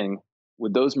this thing,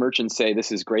 would those merchants say,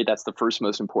 this is great, that's the first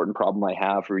most important problem I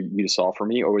have for you to solve for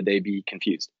me, or would they be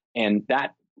confused? And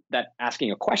that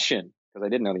asking a question, because I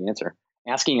didn't know the answer,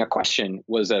 asking a question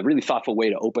was a really thoughtful way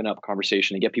to open up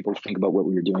conversation and get people to think about what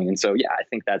we were doing. And so, yeah, I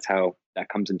think that's how that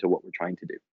comes into what we're trying to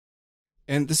do.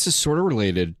 And this is sort of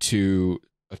related to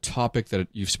a topic that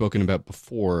you've spoken about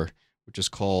before, which is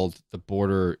called the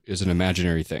border is an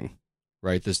imaginary thing,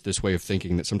 right? This way of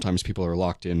thinking that sometimes people are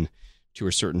locked in to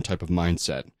a certain type of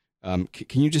mindset.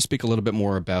 Can you just speak a little bit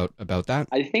more about that?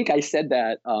 I think I said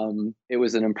that it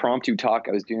was an impromptu talk.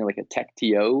 I was doing like a tech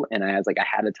TO, and I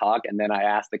had a talk, and then I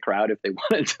asked the crowd if they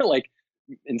wanted to like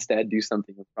instead do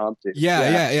something impromptu.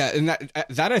 Yeah. And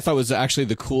that I thought was actually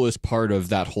the coolest part of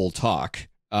that whole talk.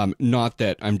 Not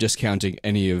that I'm discounting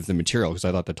any of the material, because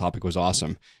I thought the topic was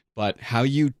awesome, but how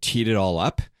you teed it all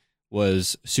up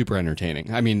was super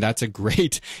entertaining. I mean, that's a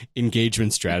great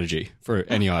engagement strategy for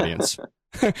any audience.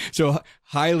 So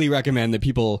highly recommend that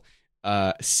people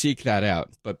seek that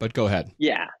out, but go ahead.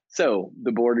 Yeah. So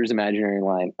the border's imaginary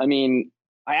line. I mean,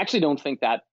 I actually don't think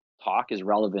that talk is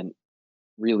relevant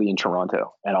really in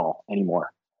Toronto at all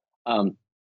anymore.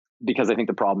 Because I think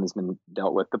the problem has been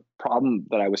dealt with. The problem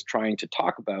that I was trying to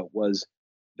talk about was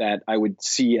that I would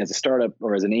see as a startup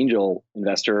or as an angel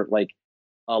investor, like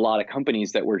a lot of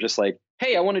companies that were just like,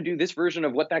 hey, I want to do this version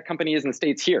of what that company is in the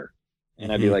States here.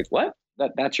 And I'd be like, what?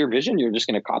 That's your vision? You're just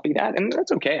going to copy that? And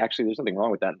that's okay. Actually, there's nothing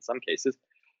wrong with that in some cases.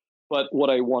 But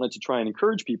what I wanted to try and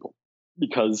encourage people,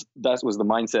 because that was the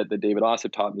mindset that David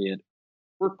Ossip taught me at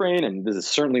WorkBrain, and this is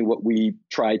certainly what we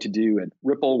tried to do at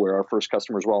Ripple, where our first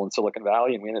customers were all in Silicon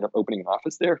Valley, and we ended up opening an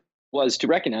office there, was to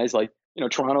recognize, like,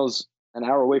 Toronto's an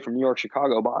hour away from New York,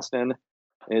 Chicago, Boston.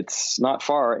 It's not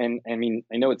far. And I mean,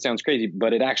 I know it sounds crazy,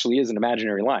 but it actually is an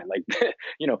imaginary line. Like,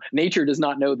 nature does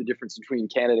not know the difference between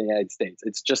Canada and the United States.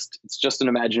 It's just an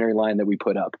imaginary line that we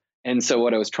put up. And so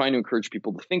what I was trying to encourage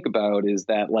people to think about is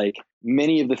that, like,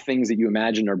 many of the things that you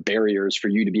imagine are barriers for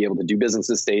you to be able to do business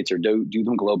in the States or do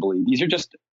them globally. These are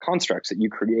just constructs that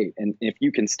you create. And if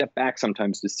you can step back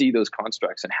sometimes to see those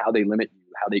constructs and how they limit you,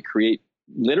 how they create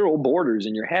literal borders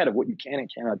in your head of what you can and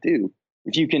cannot do,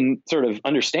 if you can sort of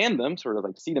understand them, sort of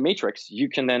like see the matrix, you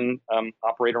can then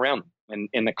operate around them.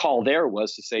 And the call there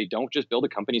was to say, don't just build a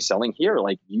company selling here.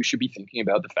 Like, you should be thinking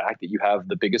about the fact that you have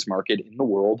the biggest market in the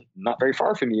world, not very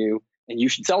far from you, and you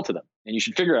should sell to them, and you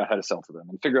should figure out how to sell to them,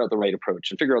 and figure out the right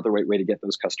approach, and figure out the right way to get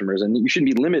those customers. And you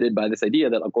shouldn't be limited by this idea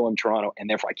that I'll go in Toronto and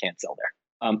therefore I can't sell there.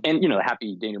 And, the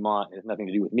happy denouement has nothing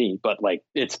to do with me, but like,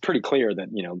 it's pretty clear that,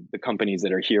 the companies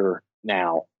that are here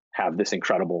now have this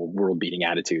incredible world beating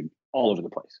attitude all over the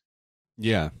place.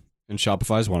 Yeah. And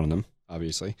Shopify is one of them,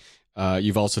 obviously.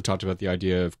 You've also talked about the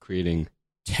idea of creating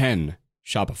 10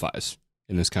 Shopifys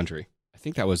in this country. I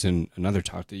think that was in another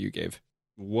talk that you gave.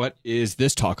 What is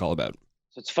this talk all about?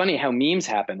 So it's funny how memes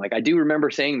happen. Like, I do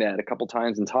remember saying that a couple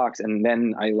times in talks, and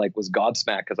then I was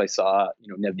gobsmacked because I saw,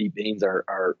 Navdeep Bains,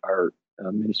 our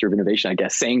Minister of Innovation, I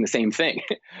guess, saying the same thing.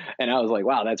 And I was like,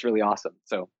 wow, that's really awesome.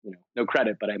 So, no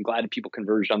credit, but I'm glad that people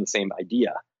converged on the same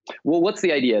idea. Well, what's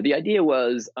the idea? The idea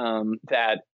was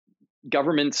that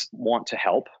governments want to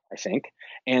help, I think,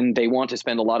 and they want to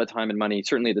spend a lot of time and money,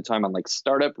 certainly at the time, on like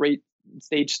startup rate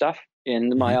stage stuff.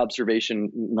 And my observation,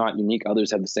 not unique,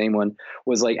 others have the same one,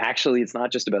 was like, actually, it's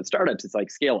not just about startups. It's like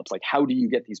scale-ups. Like, how do you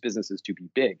get these businesses to be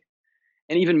big?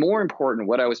 And even more important,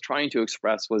 what I was trying to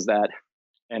express was that,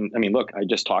 and I mean, look, I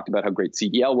just talked about how great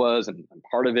CDL was, and I'm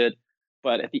part of it.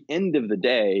 But at the end of the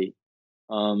day,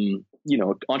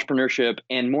 entrepreneurship,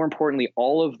 and more importantly,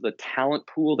 all of the talent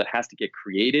pool that has to get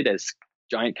created as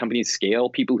giant companies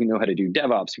scale, people who know how to do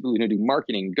DevOps, people who know how to do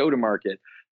marketing, go-to-market,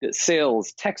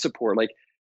 sales, tech support, like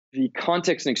the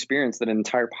context and experience that an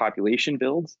entire population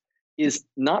builds is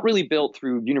not really built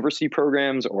through university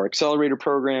programs or accelerator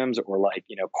programs or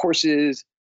courses.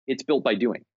 It's built by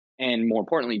doing, and more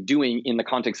importantly, doing in the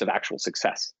context of actual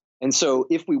success. And so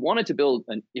if we want to build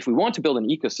an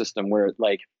ecosystem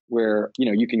where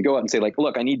you can go out and say, like,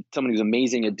 look, I need someone who's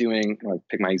amazing at doing,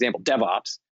 pick my example,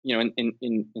 DevOps. In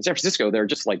San Francisco, there are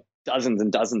just like dozens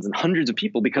and dozens and hundreds of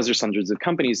people, because there's hundreds of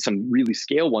companies, some really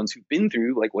scale ones who've been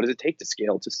through, like, what does it take to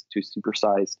scale to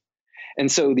supersized?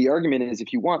 And so the argument is,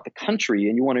 if you want the country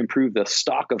and you want to improve the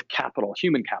stock of capital,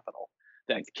 human capital,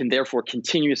 that can therefore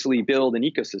continuously build an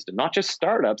ecosystem, not just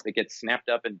startups that get snapped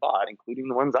up and bought, including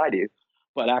the ones I do,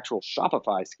 but actual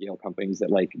Shopify scale companies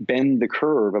that like bend the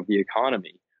curve of the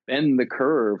economy, bend the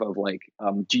curve of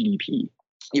GDP.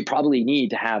 You probably need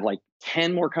to have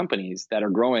 10 more companies that are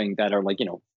growing, that are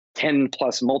 10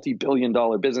 plus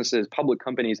multi-billion-dollar businesses, public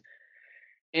companies.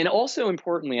 And also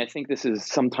importantly, I think this is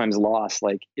sometimes lost.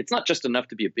 It's not just enough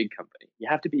to be a big company. You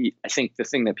have to be, I think the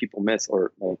thing that people miss,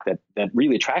 or that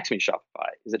really attracts me to Shopify,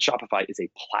 is that Shopify is a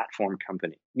platform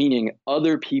company, meaning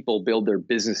other people build their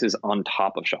businesses on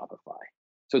top of Shopify.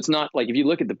 So it's not like, if you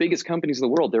look at the biggest companies in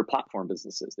the world, they're platform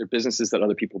businesses. They're businesses that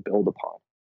other people build upon.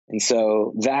 And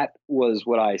so that was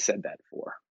what I said that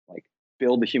for,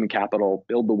 build the human capital,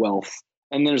 build the wealth.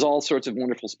 And there's all sorts of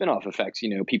wonderful spin-off effects.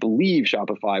 People leave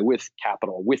Shopify with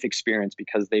capital, with experience,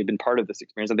 because they've been part of this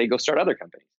experience, and they go start other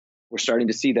companies. We're starting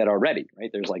to see that already,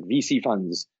 right? There's VC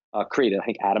funds created. I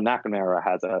think Adam McNamara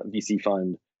has a VC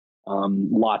fund.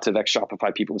 Lots of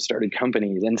ex-Shopify people have started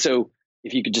companies. And so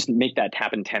if you could just make that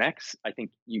happen 10x, I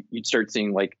think you'd start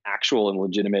seeing actual and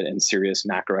legitimate and serious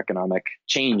macroeconomic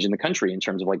change in the country in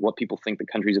terms of what people think the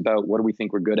country's about, what do we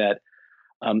think we're good at,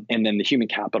 and then the human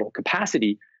capital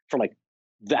capacity for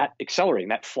that accelerating,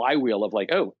 that flywheel of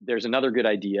oh, there's another good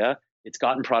idea, it's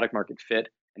gotten product market fit,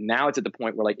 and now it's at the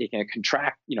point where it can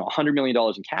contract $100 million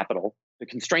in capital. The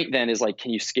constraint then is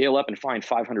can you scale up and find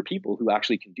 500 people who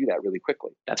actually can do that really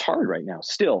quickly? That's hard right now,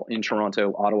 still in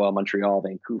Toronto, Ottawa, Montreal,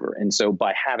 Vancouver. And so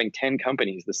by having 10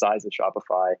 companies the size of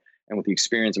Shopify, and with the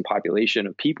experience and population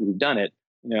of people who've done it,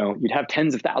 you'd have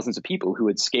tens of thousands of people who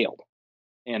had scaled.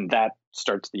 And that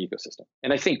starts the ecosystem.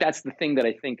 And I think that's the thing that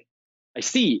I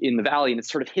see in the Valley, and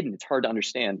it's sort of hidden. It's hard to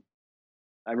understand.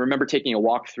 I remember taking a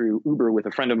walk through Uber with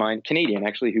a friend of mine, Canadian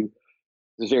actually, who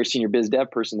was a very senior biz dev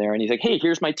person there. And he's like, hey,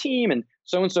 here's my team. And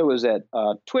so-and-so is at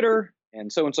Twitter,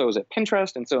 and so-and-so is at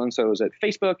Pinterest, and so-and-so is at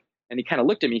Facebook. And he kind of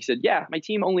looked at me, he said, yeah, my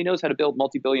team only knows how to build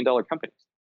multi-billion-dollar companies.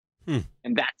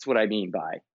 And that's what I mean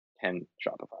by 10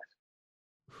 Shopifys.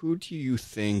 Who do you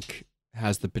think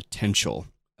has the potential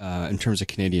in terms of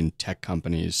Canadian tech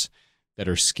companies that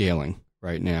are scaling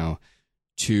right now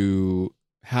to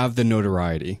have the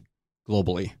notoriety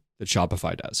globally that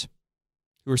Shopify does?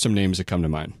 Who are some names that come to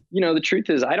mind? The truth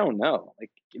is, I don't know.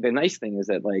 The nice thing is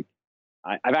that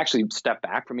I've actually stepped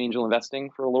back from angel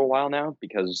investing for a little while now,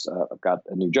 because I've got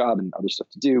a new job and other stuff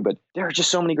to do, but there are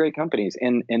just so many great companies.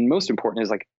 And most important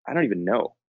is I don't even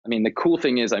know. I mean, the cool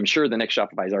thing is, I'm sure the next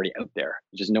Shopify is already out there,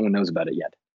 just no one knows about it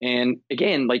yet. And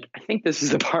again, like, I think this is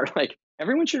the part, like,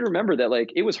 everyone should remember that,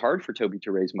 like, it was hard for Toby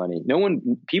to raise money.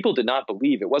 People did not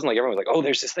believe. It wasn't like everyone was like, oh,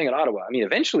 there's this thing in Ottawa. I mean,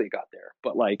 eventually it got there,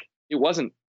 but like, it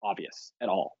wasn't obvious at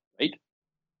all. Right.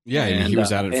 Yeah. And he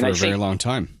was at it for a very long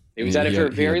time. He was at it for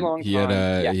a very long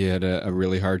time. He had a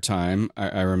really hard time.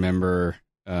 I remember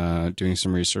doing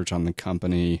some research on the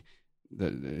company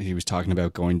that he was talking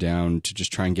about going down to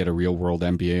just try and get a real world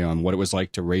MBA on what it was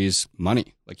like to raise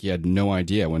money. Like, he had no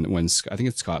idea when I think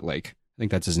it's Scott Lake. I think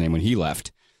that's his name. When he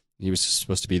left, he was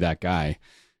supposed to be that guy.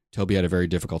 Toby had a very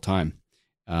difficult time.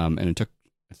 And it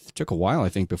took a while, I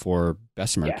think, before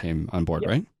Bessemer came on board,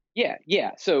 right? Yeah.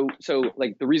 Yeah. So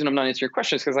like, the reason I'm not answering your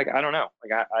question is because, like, I don't know.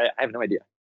 Like, I have no idea.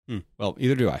 Well,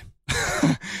 either do I.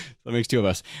 That makes two of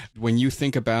us. When you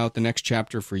think about the next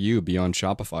chapter for you beyond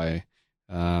Shopify,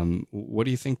 what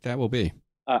do you think that will be?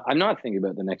 I'm not thinking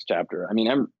about the next chapter. I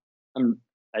mean,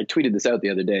 I tweeted this out the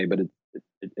other day, but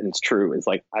it's true. It's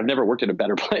like, I've never worked at a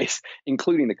better place,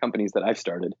 including the companies that I've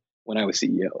started when I was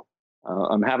CEO.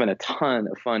 I'm having a ton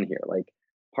of fun here. Like,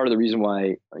 part of the reason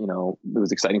why, it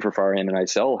was exciting for Far End and I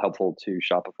Sell helpful to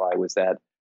Shopify was that,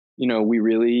 we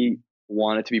really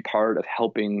wanted to be part of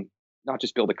helping not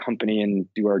just build a company and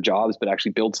do our jobs, but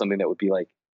actually build something that would be like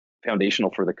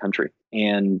foundational for the country.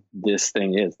 And this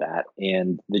thing is that.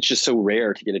 And it's just so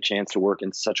rare to get a chance to work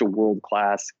in such a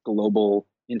world-class global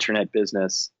internet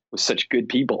business with such good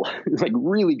people, like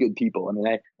really good people. I mean,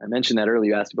 I mentioned that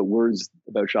earlier. You asked about words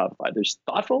about Shopify. There's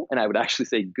thoughtful, and I would actually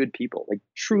say good people, like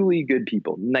truly good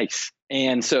people, nice.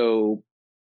 And so,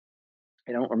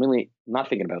 I'm really not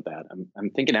thinking about that.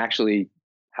 I'm thinking, actually,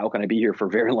 how can I be here for a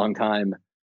very long time?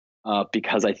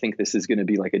 Because I think this is going to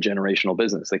be like a generational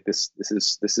business. Like, this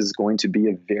is going to be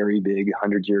a very big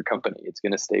 100-year company. It's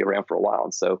going to stay around for a while.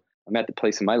 And so I'm at the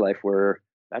place in my life where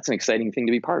that's an exciting thing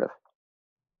to be part of.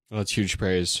 Well, that's huge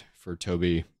praise for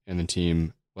Toby and the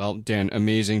team. Well, Dan,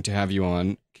 amazing to have you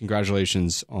on.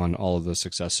 Congratulations on all of the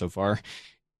success so far.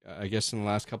 I guess in the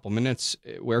last couple minutes,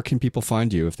 where can people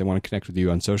find you if they want to connect with you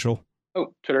on social?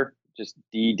 Oh, Twitter. Just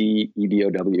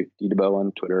DDEBOW, DDEBO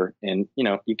on Twitter. And,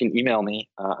 you can email me.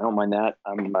 I don't mind that.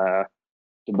 I'm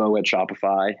DeBow at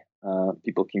Shopify.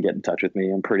 People can get in touch with me.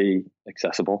 I'm pretty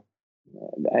accessible.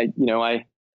 I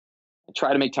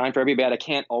try to make time for everybody. I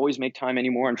can't always make time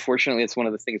anymore. Unfortunately, it's one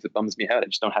of the things that bums me out. I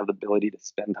just don't have the ability to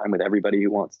spend time with everybody who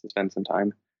wants to spend some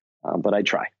time. But I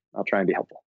try. I'll try and be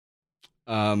helpful.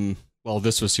 Well,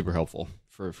 this was super helpful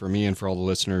for me and for all the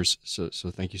listeners. So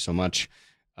thank you so much.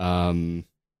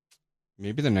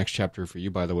 Maybe the next chapter for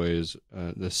you, by the way, is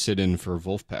the sit-in for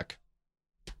Wolfpack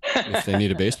if they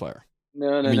need a bass player.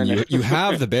 No. You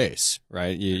have the bass,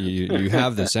 right? You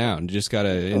have the sound. You just got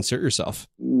to insert yourself.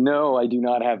 No, I do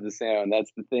not have the sound.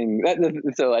 That's the thing.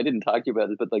 So I didn't talk to you about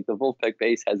this, but like, the Wolfpack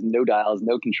bass has no dials,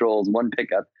 no controls, one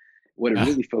pickup. What it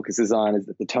really focuses on is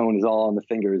that the tone is all on the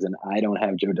fingers, and I don't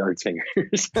have Joe Dart's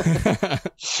fingers.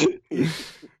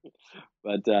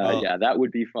 But yeah, that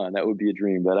would be fun. That would be a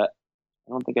dream. But I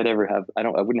don't think I'd ever have.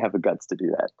 I wouldn't have the guts to do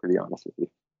that, to be honest with you.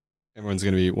 Everyone's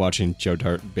going to be watching Joe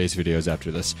Dart bass videos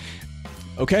after this.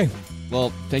 Okay.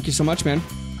 Well, thank you so much, man.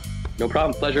 No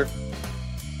problem. Pleasure.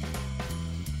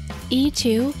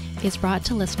 E2 is brought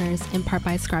to listeners in part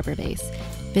by Scriberbase.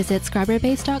 Visit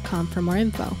scriberbase.com for more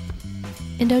info.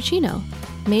 Indochino,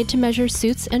 made to measure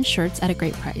suits and shirts at a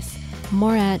great price.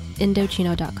 More at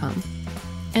Indochino.com.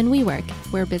 And WeWork,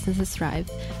 where businesses thrive.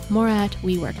 More at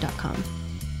WeWork.com.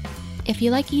 If you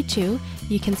like E2,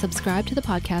 you can subscribe to the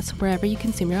podcast wherever you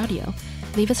consume your audio.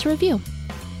 Leave us a review.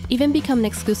 Even become an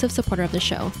exclusive supporter of the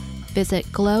show.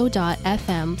 Visit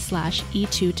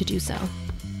glow.fm/E2 to do so.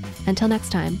 Until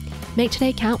next time, make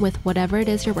today count with whatever it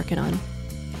is you're working on.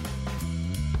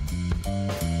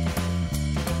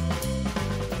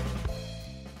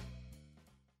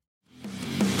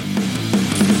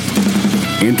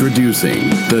 Introducing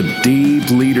the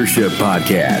Deep Leadership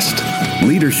Podcast.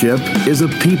 Leadership is a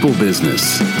people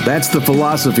business. That's the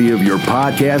philosophy of your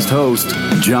podcast host,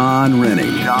 John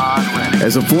Rennie.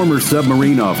 As a former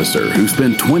submarine officer who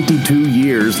spent 22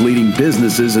 years leading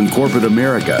businesses in corporate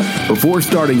America before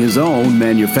starting his own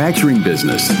manufacturing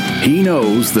business, he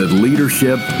knows that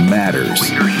leadership matters.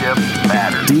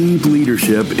 Deep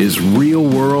Leadership is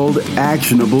real-world,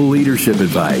 actionable leadership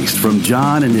advice from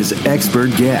John and his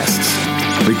expert guests.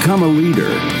 Become a leader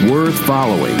worth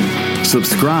following.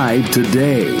 Subscribe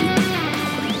today.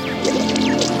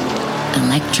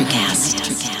 Electricast.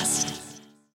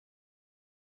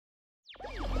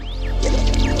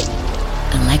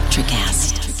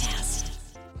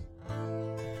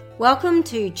 Welcome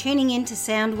to Tuning Into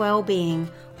Sound Wellbeing,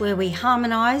 where we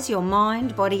harmonise your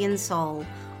mind, body and soul.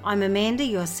 I'm Amanda,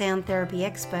 your sound therapy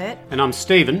expert. And I'm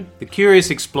Stephen, the curious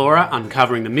explorer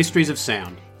uncovering the mysteries of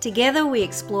sound. Together we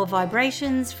explore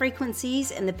vibrations,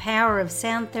 frequencies, and the power of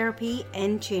sound therapy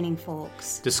and tuning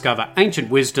forks. Discover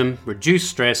ancient wisdom, reduce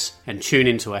stress, and tune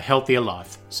into a healthier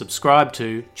life. Subscribe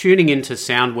to Tuning Into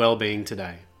Sound Wellbeing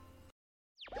today.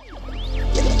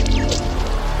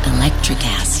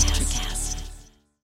 Electricast.